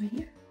over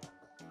here.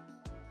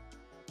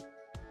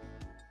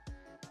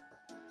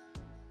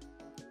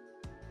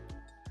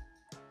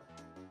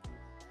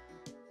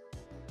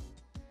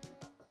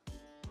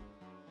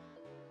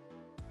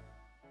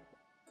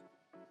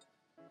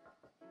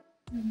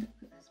 And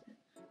put this bit.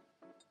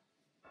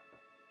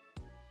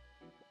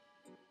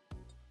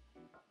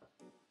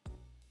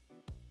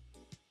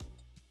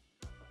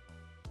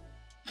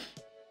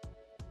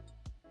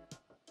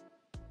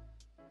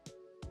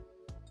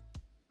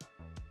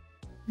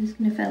 I'm just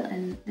going to fill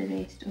in the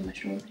rest of my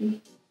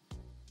strawberry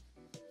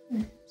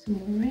with some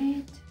more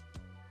red.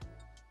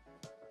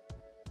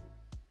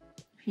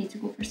 If you need to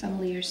go for some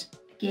layers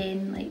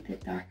again, like the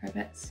darker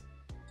bits,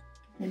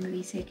 give them a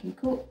wee second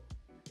coat.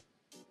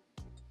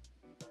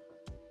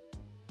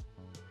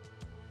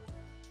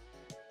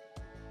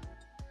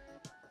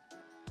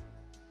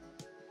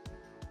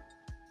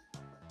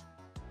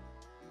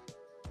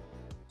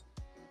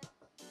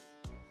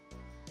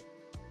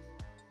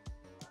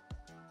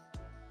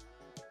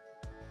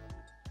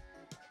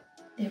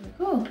 There we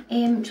go.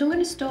 So I'm going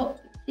to stop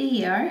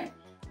there,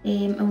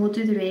 and we'll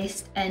do the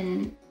rest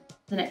in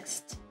the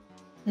next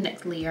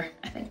layer,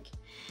 I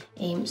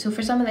think. So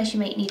for some of this you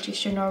might need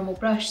just your normal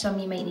brush, some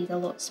you might need a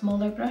lot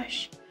smaller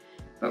brush,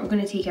 but we're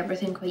going to take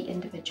everything quite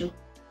individual.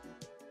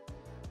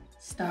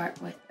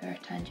 Start with our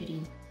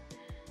tangerine.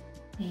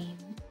 So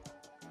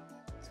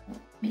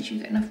make sure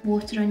you've got enough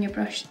water on your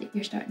brush that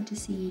you're starting to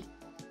see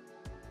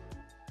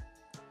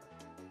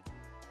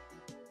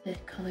the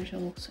colours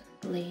all sort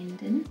of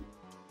blend in.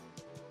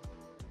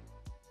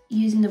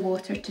 Using the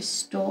water to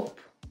stop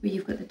where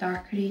you've got the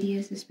darker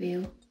areas as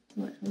well.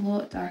 So it's a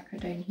lot darker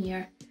down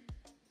here.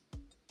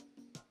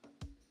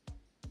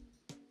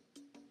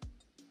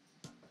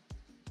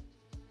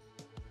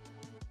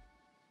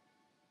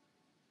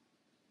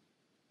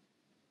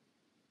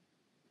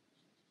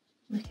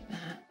 Look at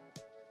that.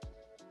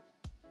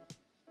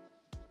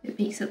 It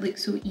makes it look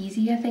so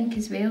easy, I think,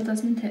 as well,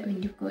 doesn't it,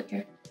 when you've got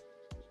your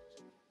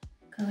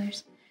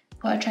colours.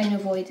 What I try and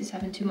avoid is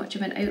having too much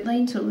of an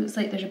outline, so it looks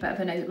like there's a bit of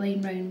an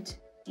outline round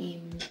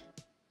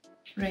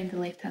the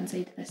left hand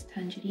side of this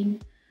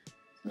tangerine.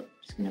 So I'm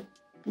just going to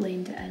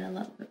blend it in a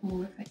little bit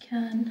more if I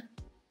can.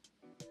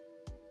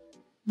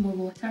 More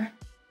water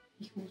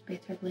equals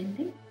better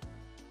blending.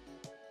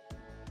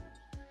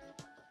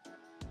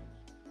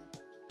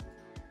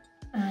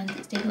 And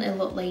it's definitely a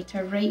lot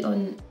lighter. Right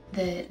on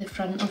the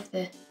front of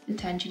the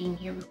tangerine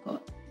here, we've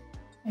got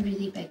a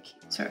really big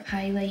sort of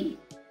highlight.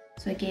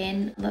 So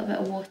again, a little bit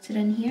of water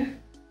in here.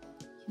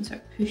 You can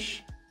sort of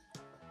push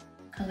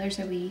colours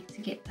away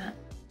to get that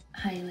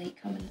highlight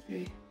coming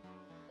through.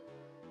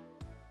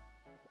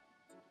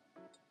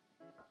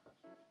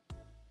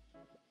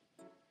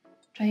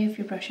 Try off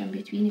your brush in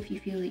between if you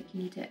feel like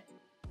you need it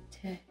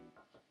to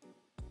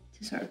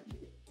sort of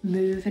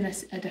move in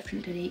a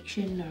different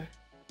direction, or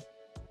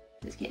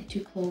if it's getting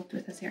too clogged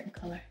with a certain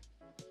colour.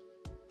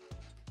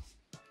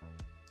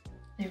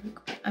 There we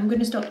go. I'm going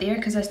to stop there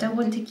because I still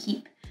want to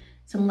keep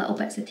some little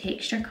bits of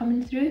texture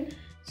coming through.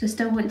 So I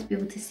still want to be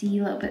able to see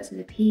little bits of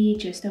the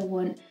page. I still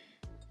want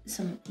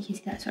some, you can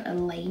see that sort of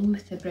line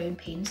with the brown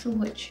pencil,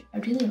 which I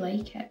really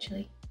like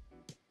actually.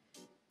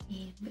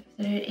 But if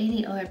there are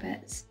any other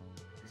bits,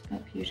 this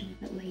bit up here is a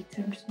little bit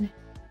lighter. I'm just going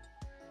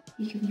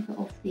to take a wee bit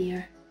off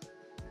there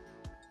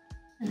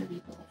and a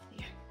wee bit off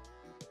there.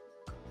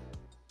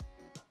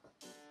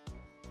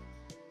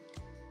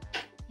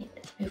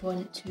 Let's move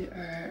on to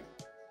our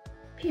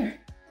pear.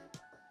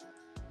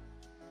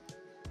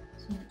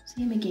 So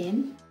same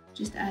again,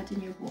 just add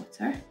in your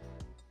water.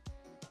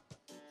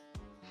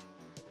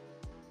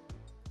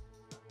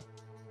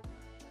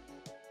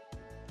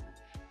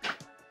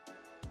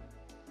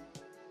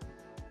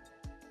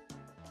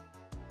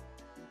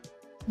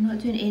 I'm not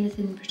doing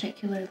anything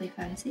particularly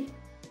fancy,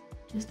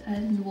 just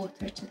adding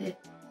water to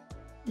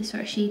the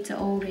sort of shades I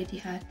already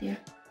had there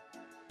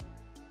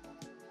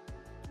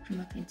from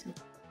my pencil.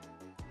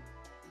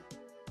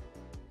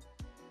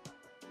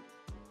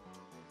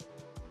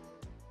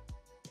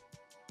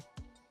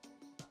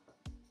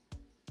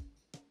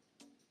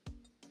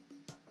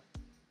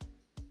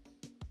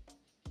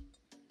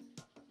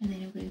 And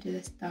then I'm going to do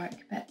this dark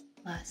bit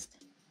last.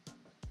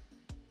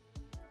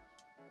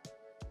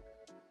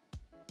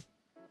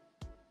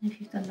 And if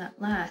you've done that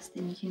last,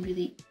 then you can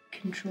really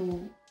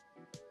control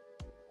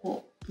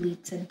what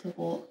bleeds into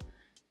what.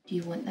 Do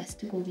you want this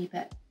to go a wee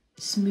bit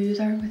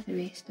smoother with the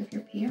rest of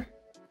your pear,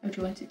 or do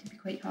you want it to be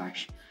quite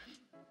harsh?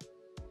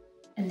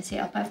 in the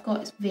setup I've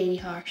got, it's very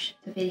harsh.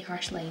 It's a very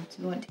harsh line,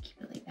 so we want to keep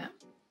it like that.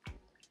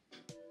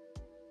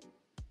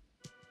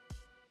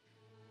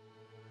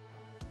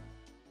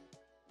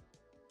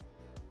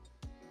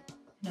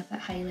 And have that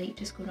highlight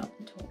just going up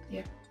the top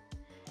there.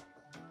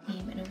 And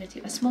I'm going to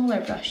take a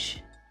smaller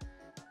brush.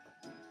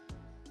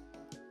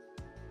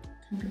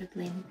 I'm going to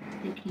blend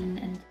the green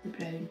into the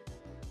brown.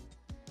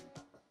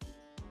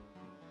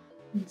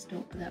 And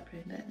stop with that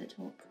brown bit at the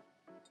top.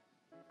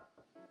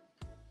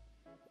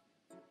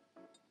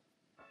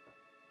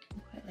 I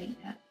quite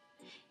like that.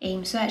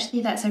 So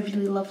actually that's a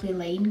really lovely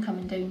line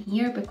coming down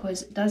here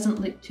because it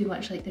doesn't look too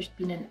much like there's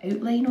been an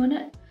outline on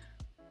it,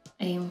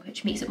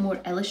 which makes it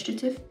more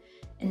illustrative.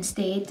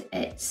 Instead,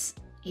 it's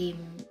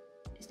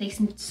nice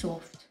and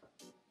soft.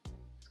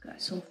 It's got a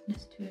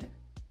softness to it.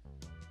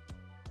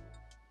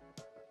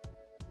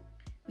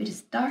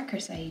 Whereas the darker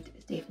side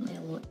is definitely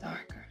a lot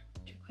darker,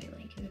 which I quite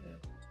like as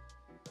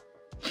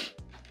well.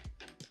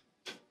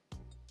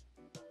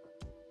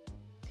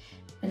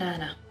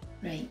 Banana,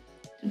 right.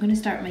 So I'm going to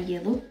start my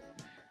yellow,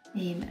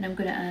 and I'm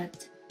going to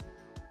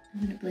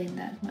blend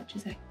that as much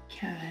as I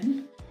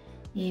can.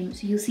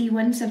 So you'll see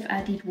once I've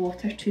added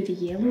water to the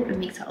yellow, it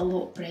makes it a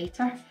lot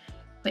brighter,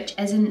 which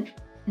isn't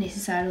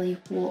necessarily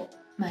what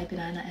my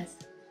banana is.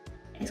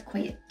 It's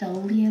quite a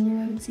dull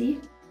yellow, I would say,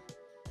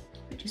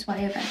 which is why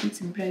I've added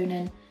some brown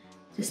in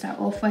to start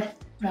off with,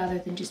 rather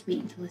than just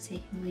wait until the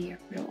second layer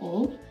for it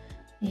all.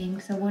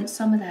 Because I want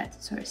some of that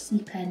to sort of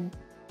seep in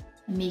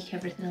and make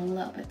everything a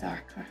little bit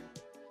darker.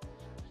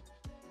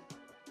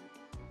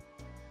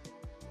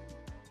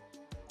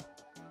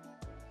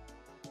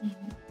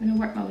 I'm going to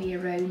work my way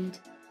around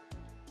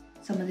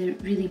some of the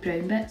really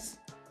brown bits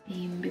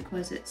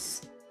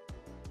because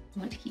I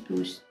want to keep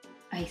those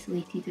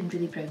isolated and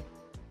really brown.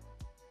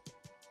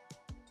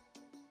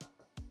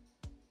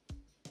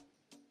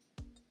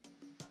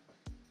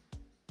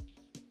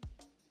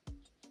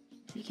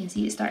 So you can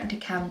see it's starting to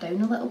calm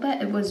down a little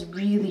bit. It was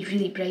really,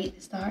 really bright at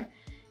the start,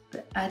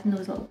 but adding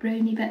those little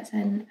browny bits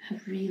in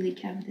have really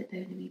calmed it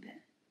down a wee bit.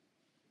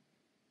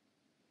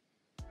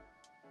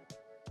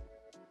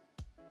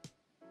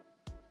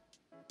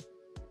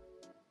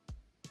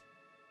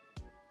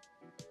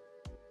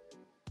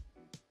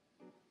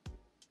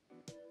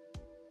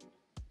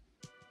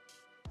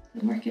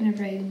 I'm working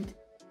around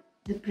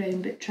the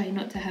brown, but try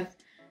not to have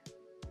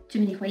too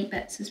many white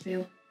bits as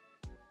well.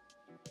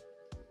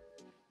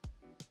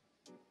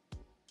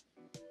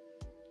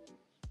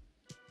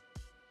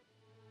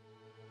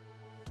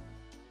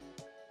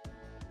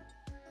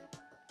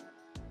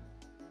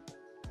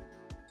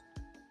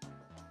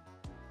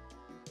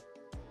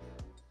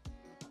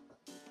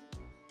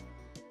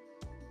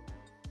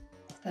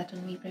 Add on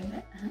a wee brown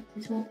bit at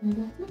the top and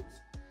bottom.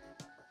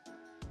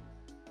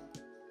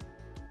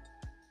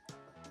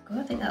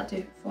 I think that'll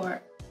do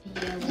for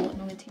the yellow,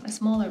 and I'm going to take my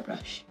smaller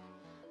brush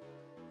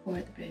for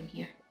the brown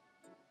here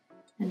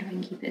and try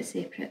and keep it as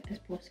separate as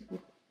possible.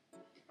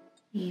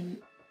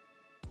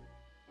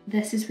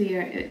 This is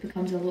where it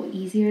becomes a lot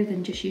easier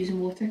than just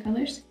using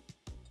watercolours,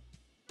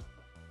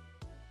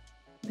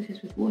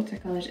 because with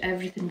watercolours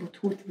everything will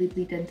totally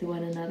bleed into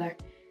one another,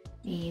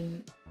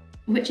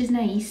 which is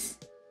nice,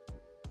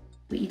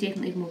 but you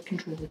definitely have more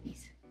control with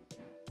these.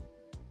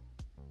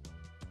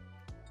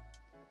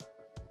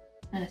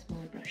 And a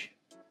smaller brush.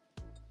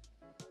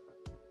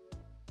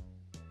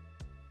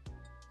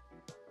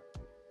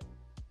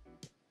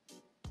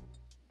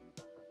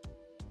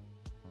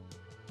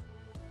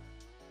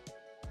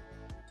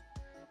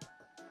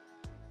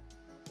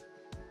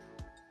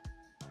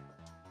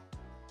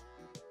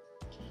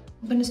 Okay,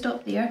 I'm going to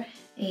stop there,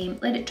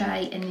 let it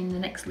dry, and in the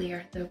next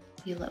layer there'll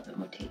be a little bit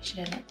more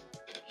texture in it.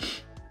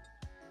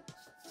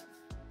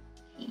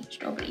 Okay,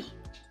 strawberry.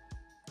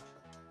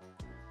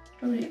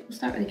 We'll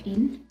start with the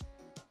green.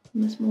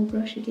 And a small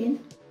brush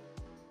again,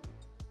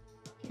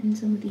 getting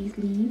some of these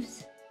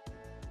leaves.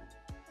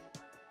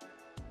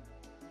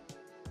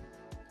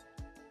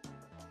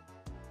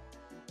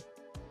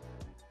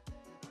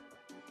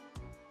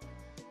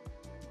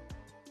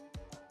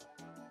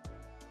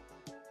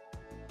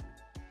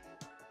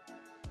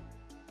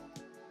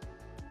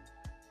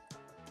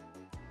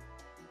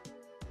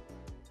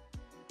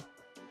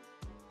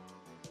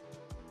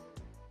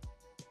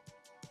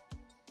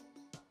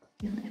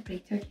 Feeling a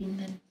brighter green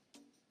than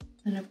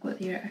I've got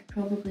there. I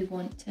probably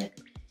want to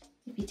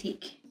maybe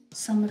take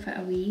some of it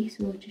away,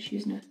 so I'm just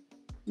using a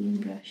clean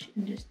brush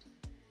and just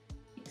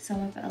make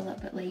some of it a little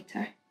bit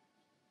lighter.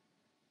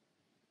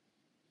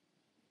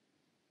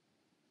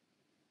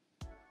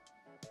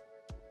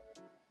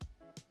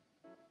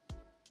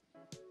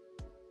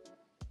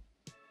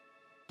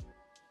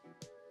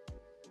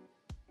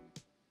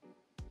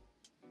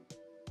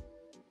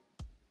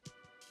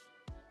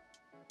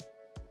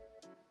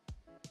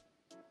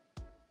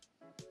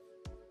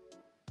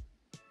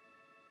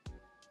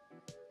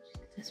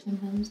 This one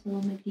while I'm still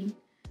on my green.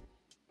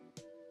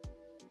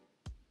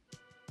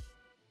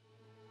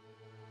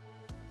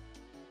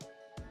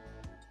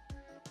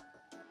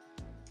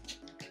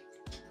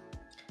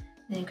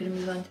 then going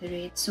to move on to the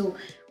red. So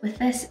with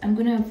this, I'm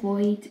going to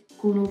avoid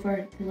going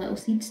over the little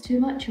seeds too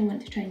much. I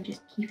want to try and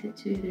just keep it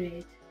to the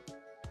red.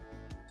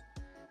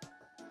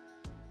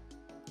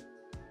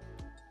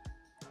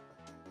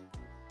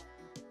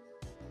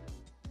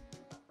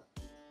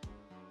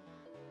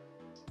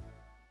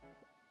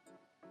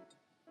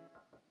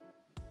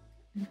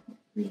 And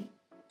hopefully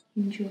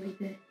you enjoy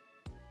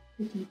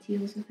the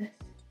details of this.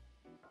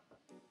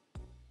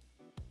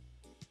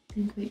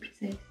 Being quite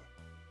precise.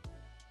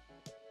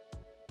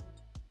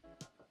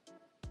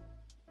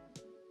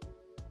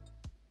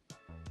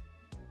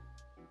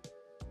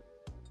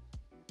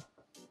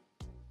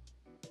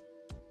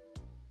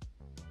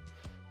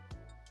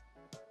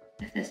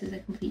 If this is a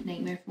complete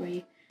nightmare for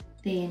you,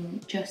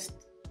 then just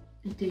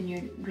doing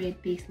your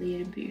red base layer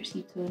and put your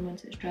seeds on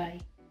once it's dry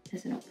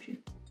is an option.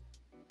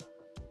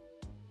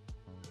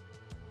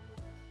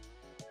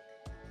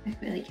 I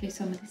quite like how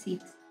some of the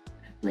seeds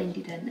have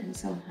blended in and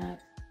some have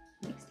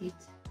like stayed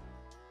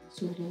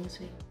solo as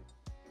well.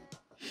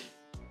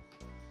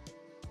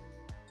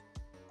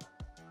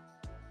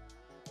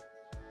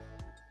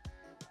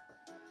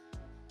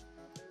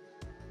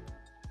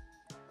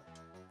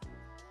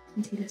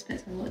 You can see this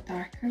bit's a lot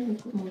darker.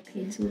 We've got more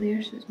pencil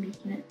there, so it's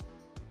making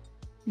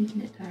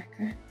it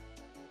darker.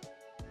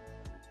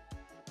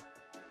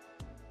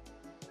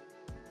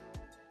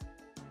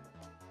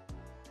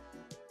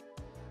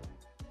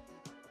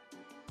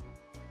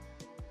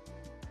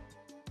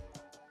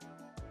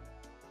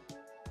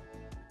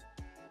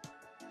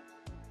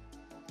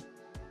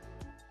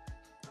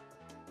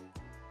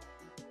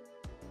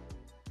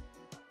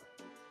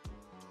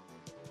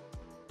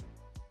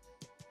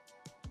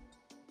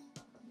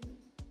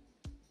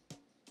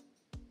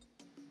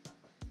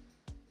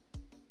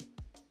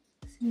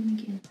 Let me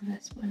get into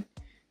this one.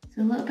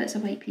 So little bits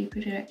of white paper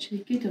are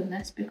actually good on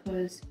this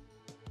because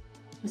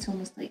it's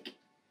almost like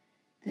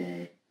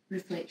the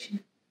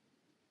reflection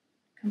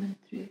coming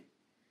through.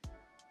 So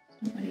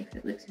don't worry if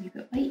it looks a wee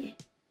bit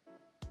white.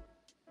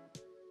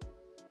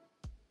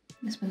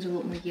 This one's a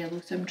lot more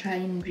yellow, so I'm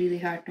trying really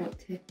hard not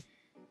to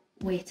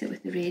wet it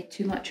with the red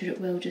too much or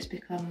it will just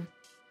become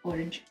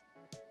orange.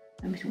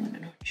 And we don't want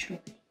an orange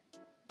strawberry.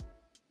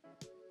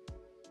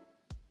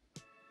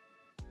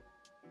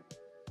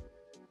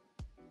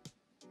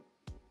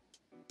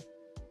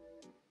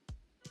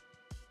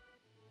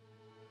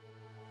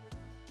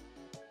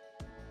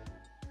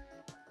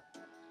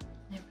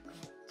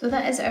 So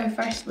that is our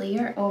first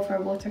layer of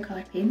our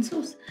watercolour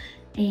pencils.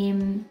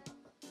 I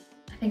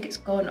think it's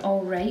gone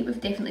all right. We've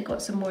definitely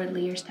got some more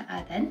layers to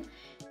add in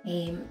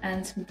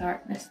and some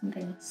darkness and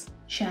things,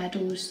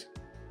 shadows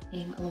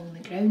along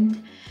the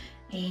ground.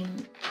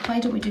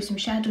 Why don't we do some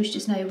shadows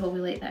just now while we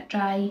let that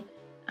dry,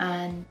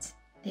 and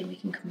then we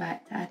can come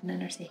back to adding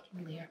in our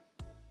second layer.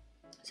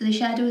 So the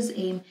shadows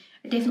are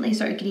definitely a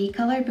sort of grey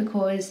colour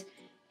because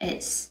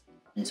it's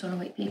on a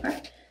white paper.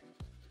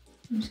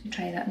 I'm just going to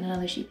try that on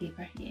another sheet of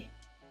paper, yeah.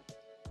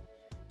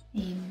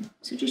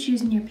 So just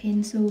using your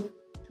pencil to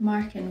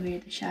mark in where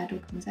the shadow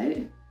comes out,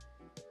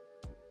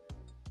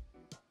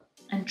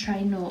 and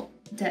try not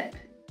dip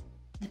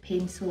the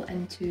pencil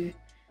into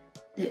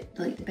the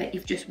bit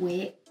you've just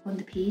wet on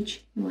the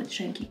page. You want to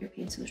try and keep your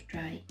pencils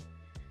dry.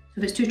 So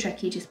if it's too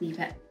tricky, just leave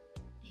it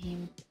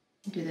and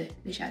do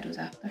the shadows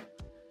after.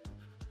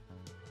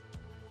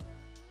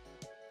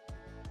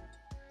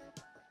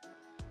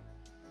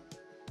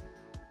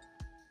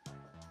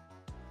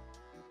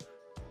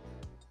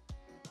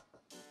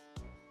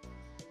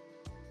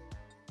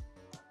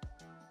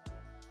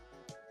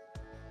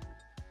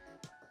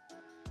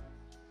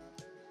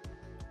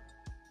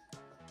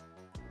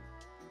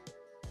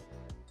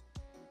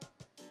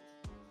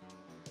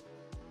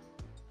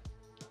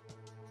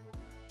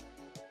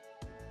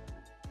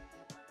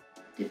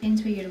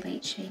 Depends where your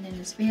light's shining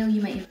as well.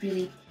 You might have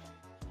really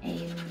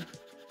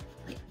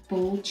like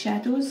bold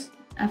shadows.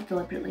 I've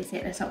deliberately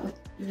set this up with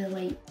the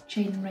light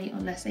shining right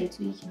on this side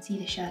so you can see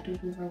the shadows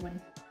over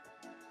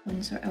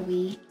one sort of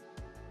way.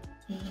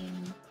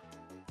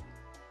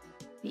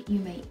 But you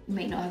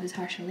might not have as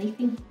harsh a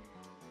lighting.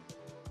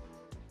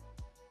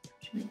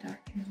 It's really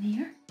dark in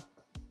there.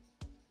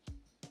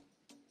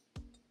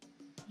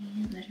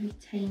 And there's a wee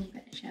tiny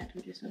bit of shadow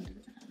just under the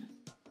banana.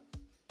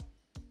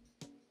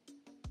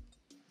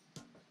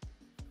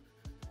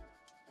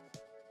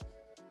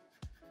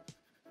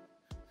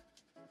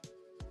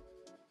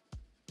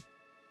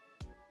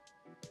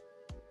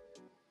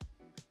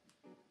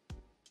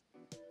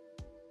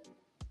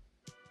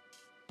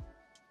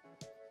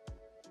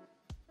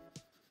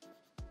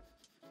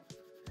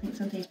 I think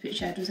sometimes putting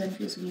shadows in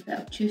feels a wee bit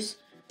obtuse,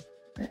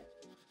 but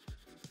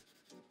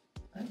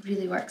it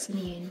really works in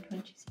the end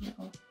once you see it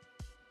all.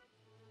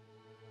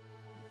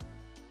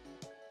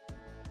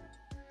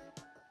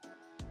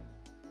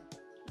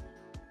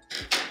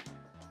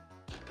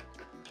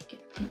 Get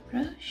a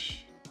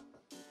paintbrush.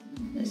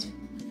 This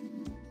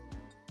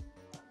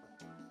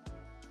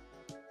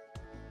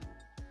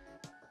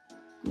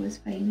go as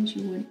fine as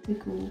you want to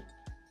go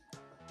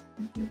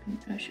with your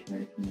paintbrush, or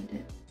if you need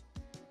it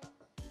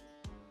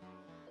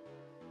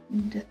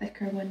and a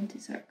thicker one to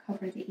sort of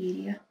cover the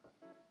area,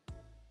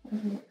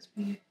 whatever works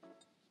for you.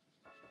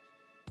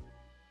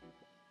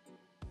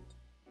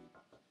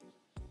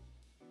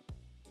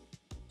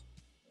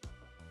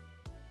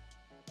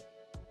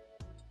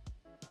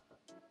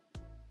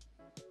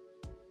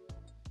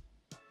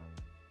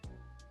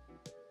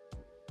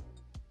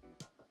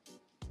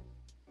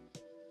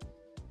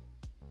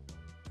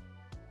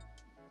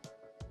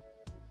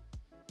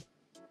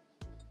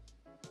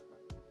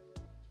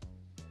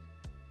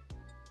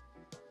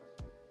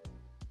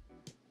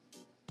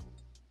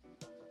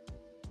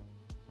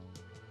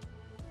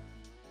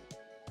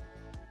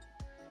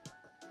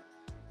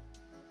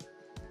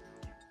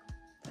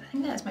 I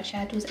think that's my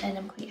shadows and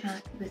I'm quite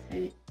happy with how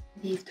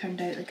they've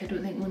turned out. Like, I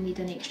don't think we'll need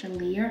an extra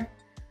layer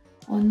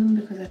on them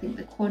because I think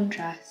the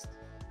contrast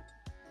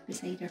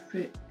beside our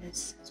fruit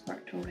has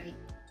worked alright.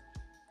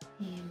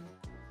 There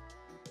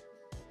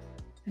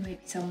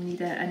might be some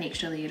need an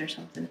extra layer or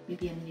something,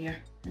 maybe in there,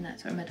 in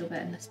that sort of middle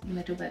bit and this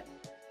middle bit.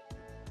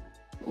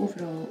 But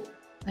overall,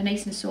 they're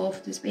nice and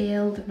soft as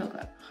well. They've not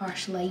got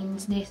harsh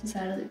lines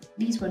necessarily.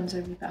 These ones are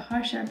a wee bit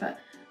harsher, but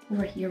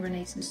over here we're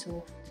nice and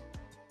soft.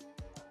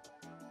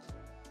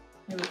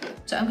 There we go.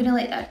 So I'm going to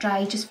let that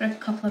dry just for a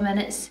couple of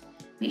minutes.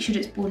 Make sure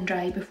it's bone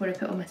dry before I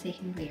put on my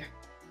second layer.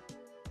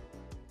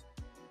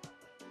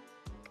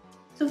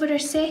 So for our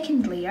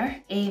second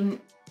layer,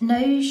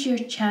 now's your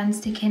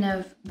chance to kind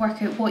of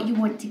work out what you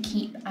want to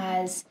keep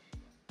as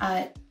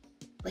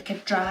like a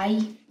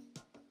dry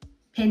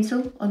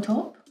pencil on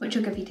top, which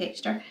will give you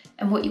texture,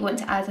 and what you want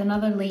to add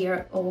another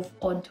layer of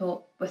on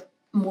top with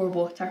more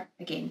water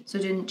again. So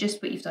doing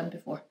just what you've done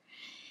before.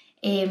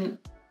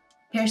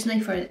 Personally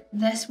for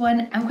this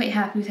one, I'm quite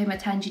happy with how my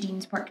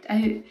tangerines worked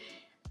out.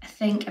 I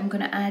think I'm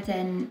going to add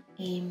in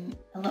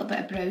a little bit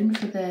of brown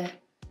for the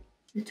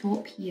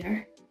top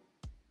here.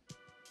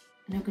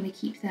 And I'm going to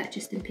keep that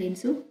just in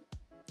pencil.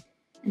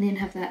 And then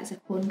have that as a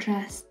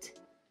contrast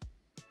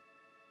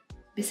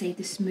beside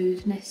the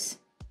smoothness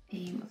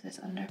of this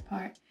under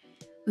part.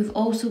 We've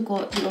also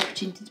got the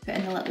opportunity to put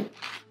in the little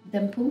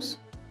dimples,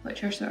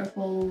 which are sort of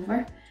all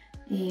over.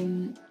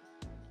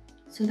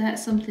 So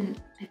that's something,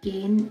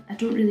 again, I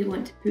don't really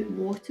want to put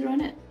water on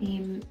it,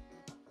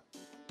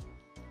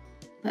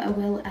 but I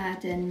will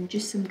add in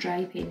just some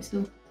dry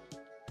pencil.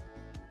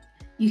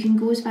 You can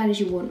go as far as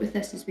you want with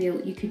this as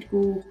well. You could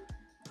go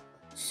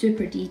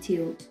super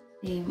detailed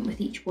with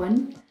each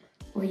one,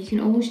 or you can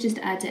almost just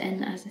add it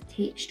in as a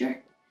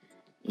texture,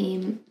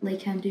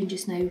 like I'm doing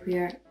just now,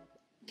 where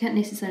you can't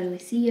necessarily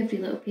see every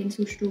little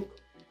pencil stroke,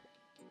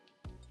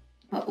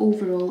 but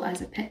overall as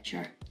a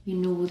picture, you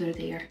know they're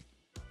there.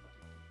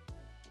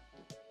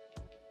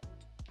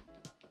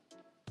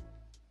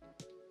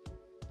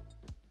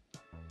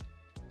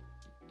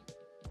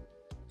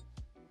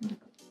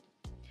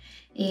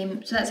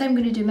 So that's how I'm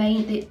going to do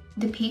mine.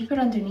 The paper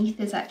underneath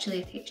is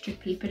actually a textured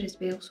paper as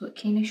well, so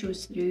it kind of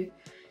shows through.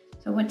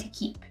 So I want to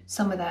keep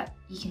some of that,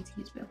 you can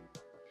see as well.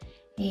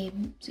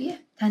 So yeah,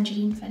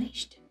 tangerine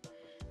finished.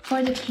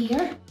 For the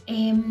pear,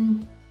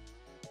 again,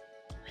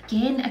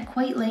 I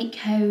quite like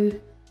how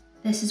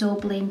this is all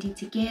blended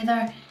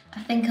together.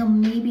 I think I'll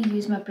maybe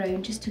use my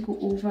brown just to go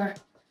over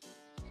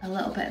a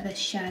little bit of this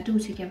shadow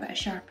to give it a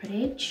sharper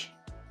edge.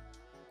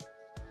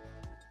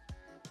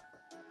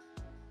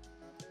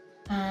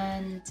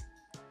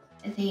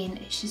 And then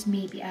it's just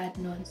maybe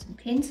adding on some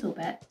pencil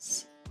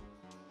bits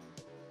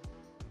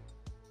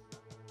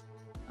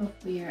of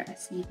where I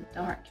see the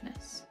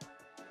darkness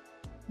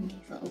in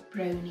these little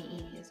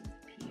browny areas of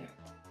the pear.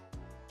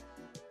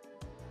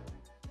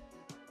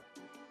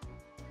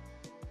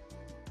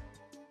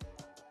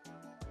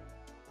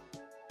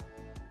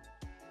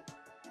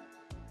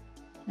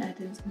 And add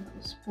in some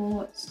little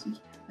spots, you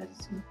can add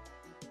some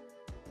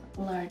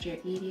larger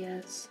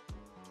areas.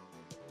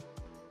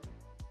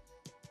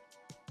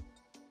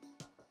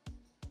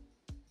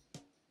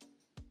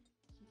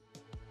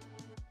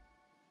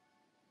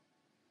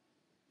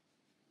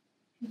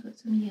 You've got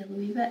some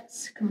yellowy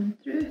bits coming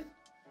through.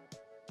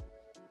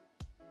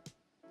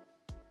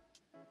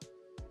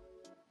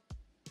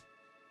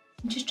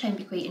 And just try and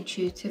be quite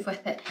intuitive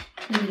with it,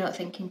 maybe not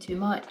thinking too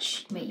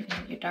much. You might even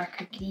have your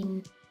darker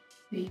green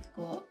where you've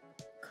got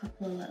a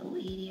couple of little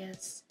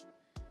areas.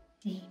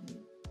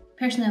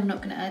 Personally, I'm not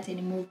going to add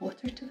any more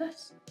water to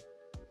this,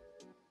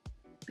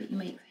 but you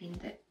might find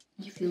that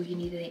you feel you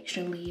need an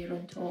extra layer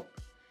on top.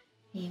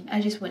 I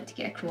just want to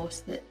get across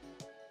that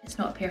it's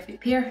not a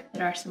perfect pear,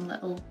 there are some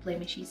little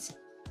blemishes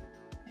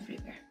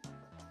everywhere.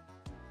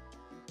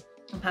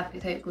 I'm happy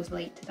with how it goes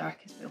light to dark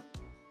as well.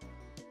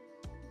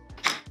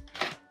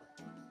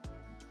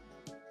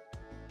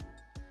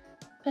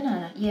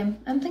 Banana, yeah,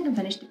 I'm thinking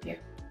finished the pear.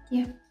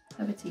 Yeah,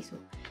 I would say so.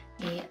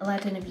 I'll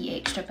add in a wee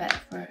extra bit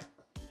for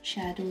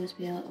shadow as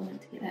well. I want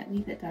to get that a wee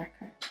bit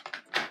darker.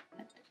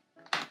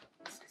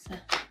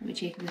 Let me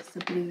check if this is a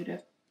blue or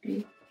a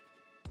grey.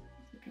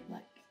 It's like a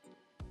black.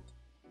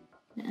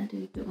 And add a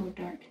wee bit more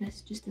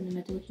darkness just in the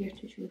middle here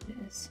to show that it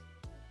is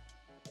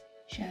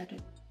shadow.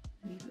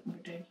 A wee bit more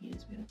down here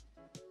as well.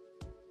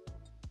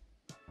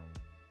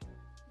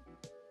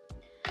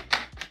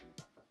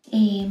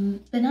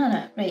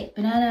 Banana, right,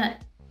 banana.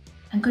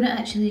 I'm going to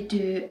actually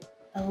do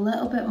a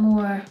little bit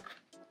more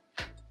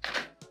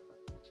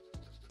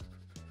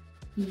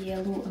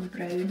yellow and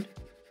brown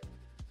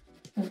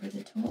over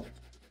the top.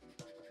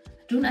 I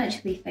don't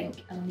actually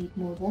think I'll need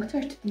more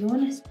water, to be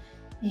honest.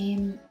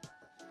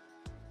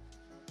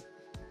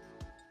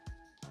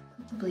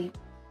 Probably,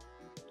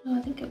 no,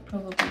 I think it'll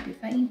probably be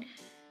fine.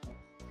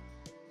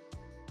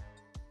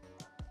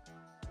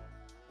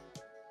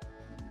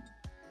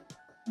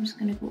 I'm just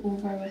going to go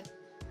over with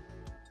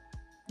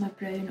my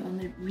brown on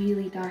the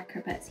really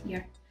darker bits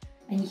here,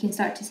 and you can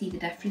start to see the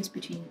difference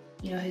between,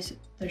 you know, how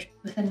there's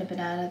within the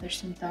banana there's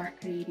some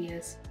darker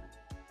areas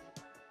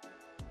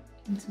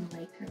and some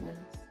lighter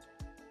ones,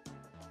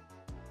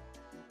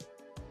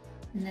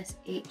 and this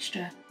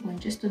extra one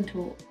just on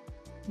top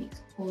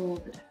makes all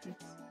the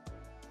difference.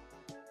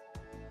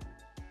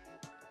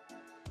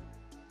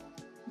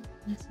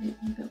 This out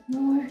a bit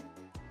more,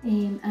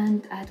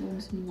 and add on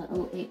some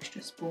little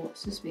extra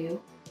spots as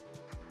well.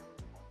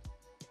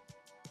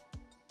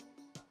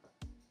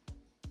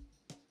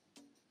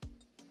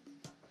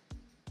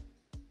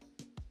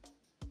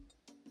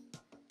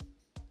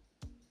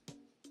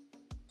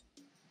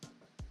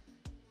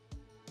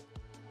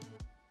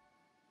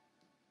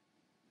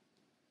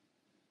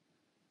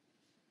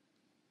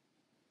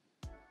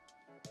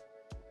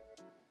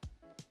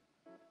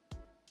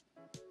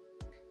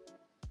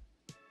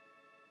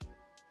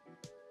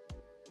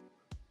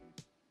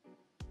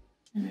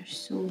 And there's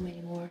so many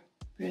more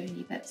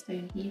browny bits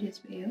down here as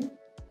well.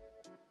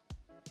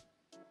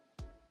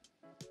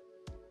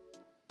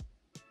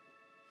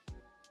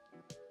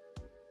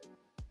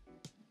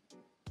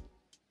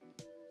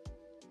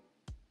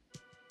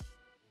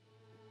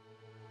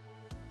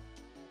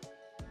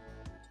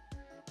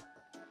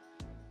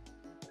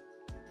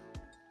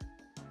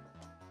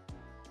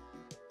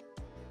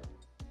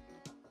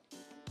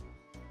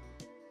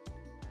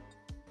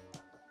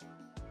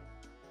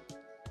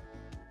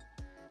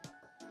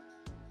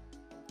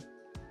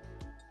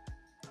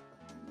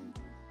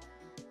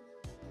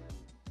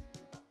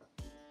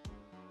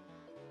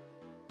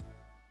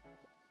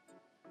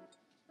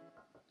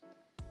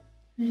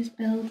 I'm just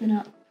building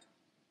up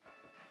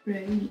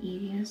brown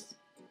areas.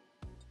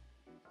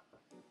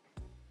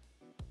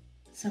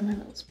 Some are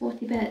little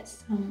spotty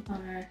bits, some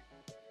are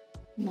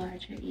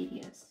larger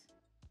areas.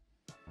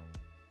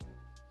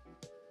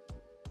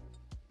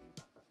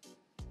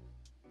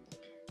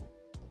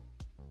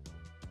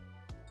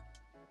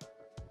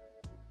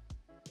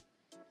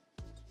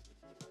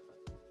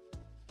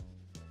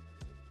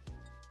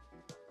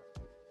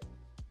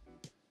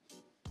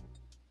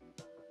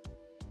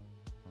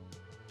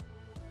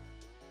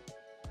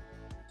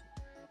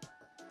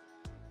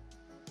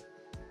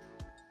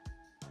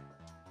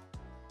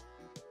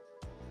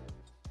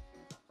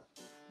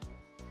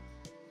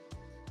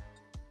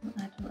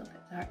 I'll add a little bit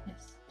of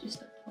darkness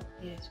just up top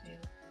there as well.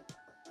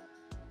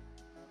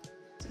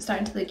 So it's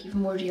starting to look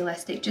even more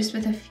realistic, just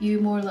with a few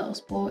more little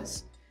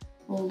spots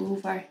all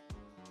over.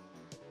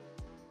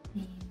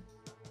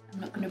 I'm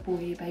not going to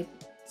bore you by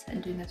sitting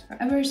doing this for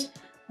hours.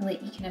 I'll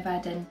let you kind of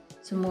add in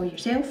some more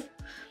yourself.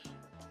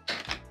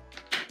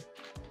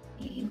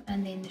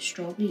 And then the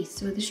strawberries.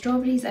 So the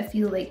strawberries, I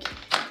feel like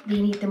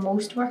they need the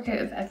most work out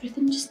of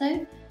everything just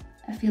now.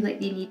 I feel like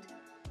they need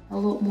a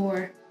lot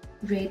more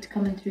red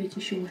coming through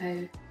to show how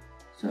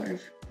sort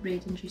of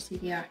red and juicy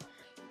they are.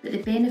 But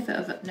the benefit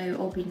of it now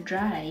all being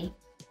dry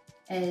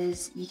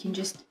is you can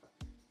just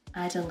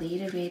add a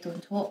layer of red on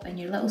top and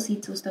your little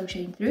seeds will still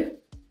shine through.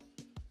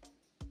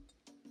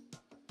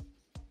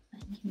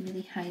 And you can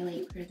really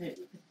highlight where the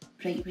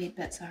bright red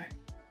bits are,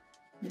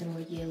 where the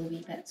more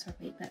yellowy bits or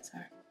white bits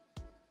are.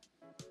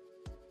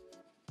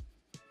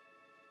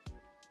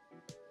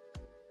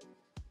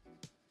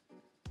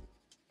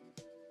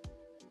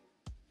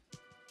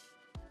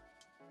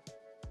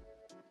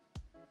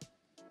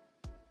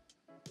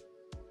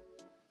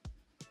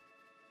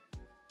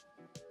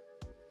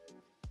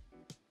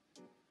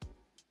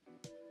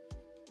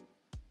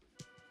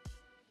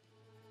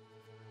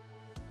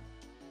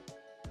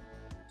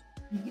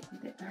 Make it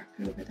a bit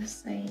darker over this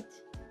side,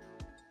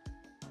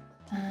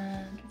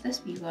 and with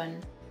this wee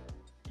one,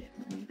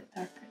 definitely a bit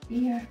darker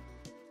there.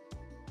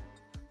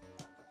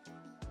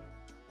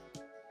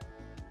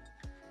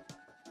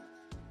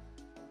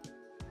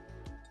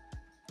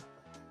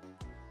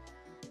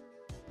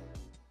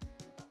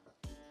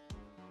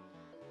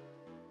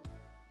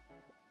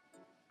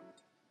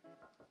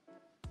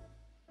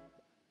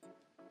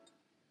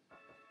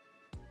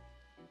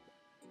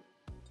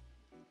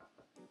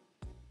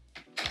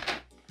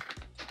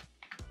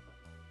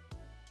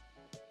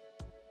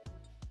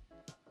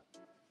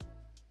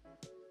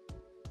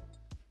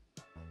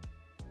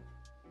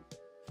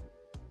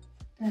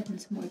 Adding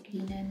some more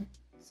green in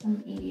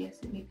some areas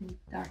that maybe need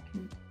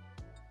darkened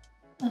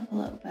up a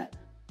little bit.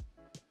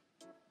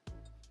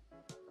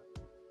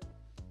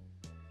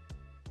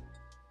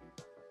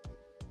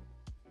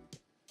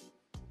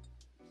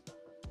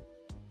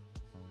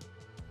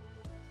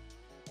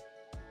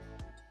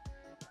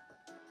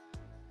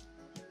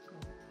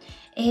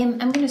 I'm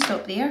going to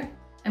stop there.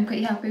 I'm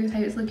quite happy with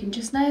how it's looking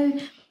just now.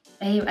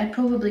 I'd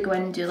probably go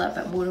in and do a little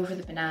bit more over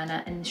the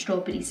banana and the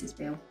strawberries as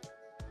well.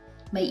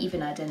 Might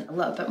even add in a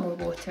little bit more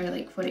water,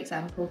 like for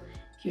example,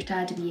 if you're to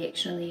add the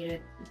extra layer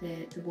of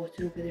the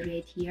water over the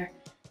red here,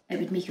 it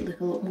would make it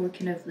look a lot more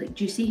kind of like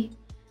juicy,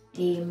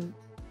 and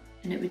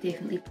it would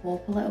definitely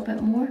pop a little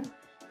bit more.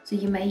 So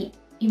you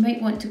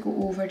might want to go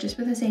over just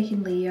with a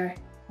second layer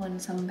on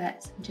some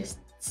bits and just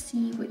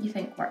see what you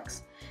think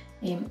works.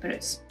 But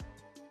it's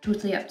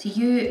totally up to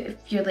you.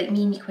 If you're like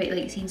me and you quite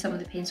like seeing some of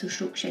the pencil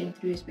strokes shine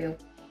through as well,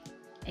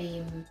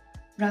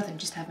 rather than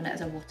just having it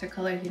as a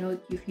watercolour, you know,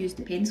 you've used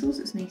the pencils,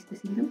 it's nice to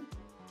see them.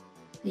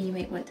 Then you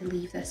might want to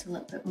leave this a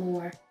little bit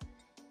more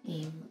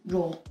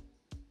raw,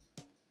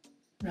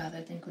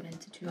 rather than going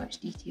into too much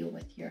detail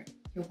with your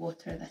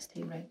water this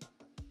time round.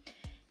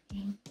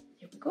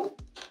 There we go.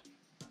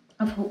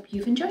 I hope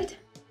you've enjoyed.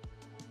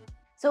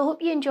 So I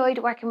hope you enjoyed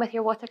working with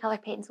your watercolour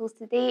pencils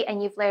today,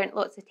 and you've learned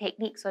lots of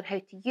techniques on how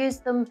to use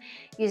them,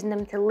 using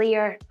them to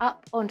layer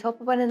up on top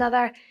of one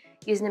another,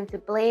 using them to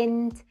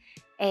blend,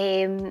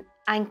 and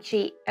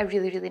create a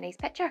really, really nice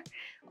picture.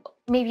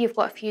 Maybe you've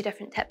got a few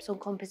different tips on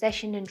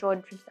composition and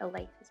drawing from still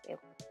life as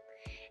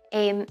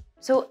well.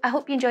 So I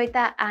hope you enjoyed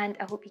that, and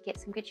I hope you get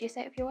some good use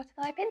out of your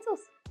watercolour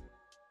pencils.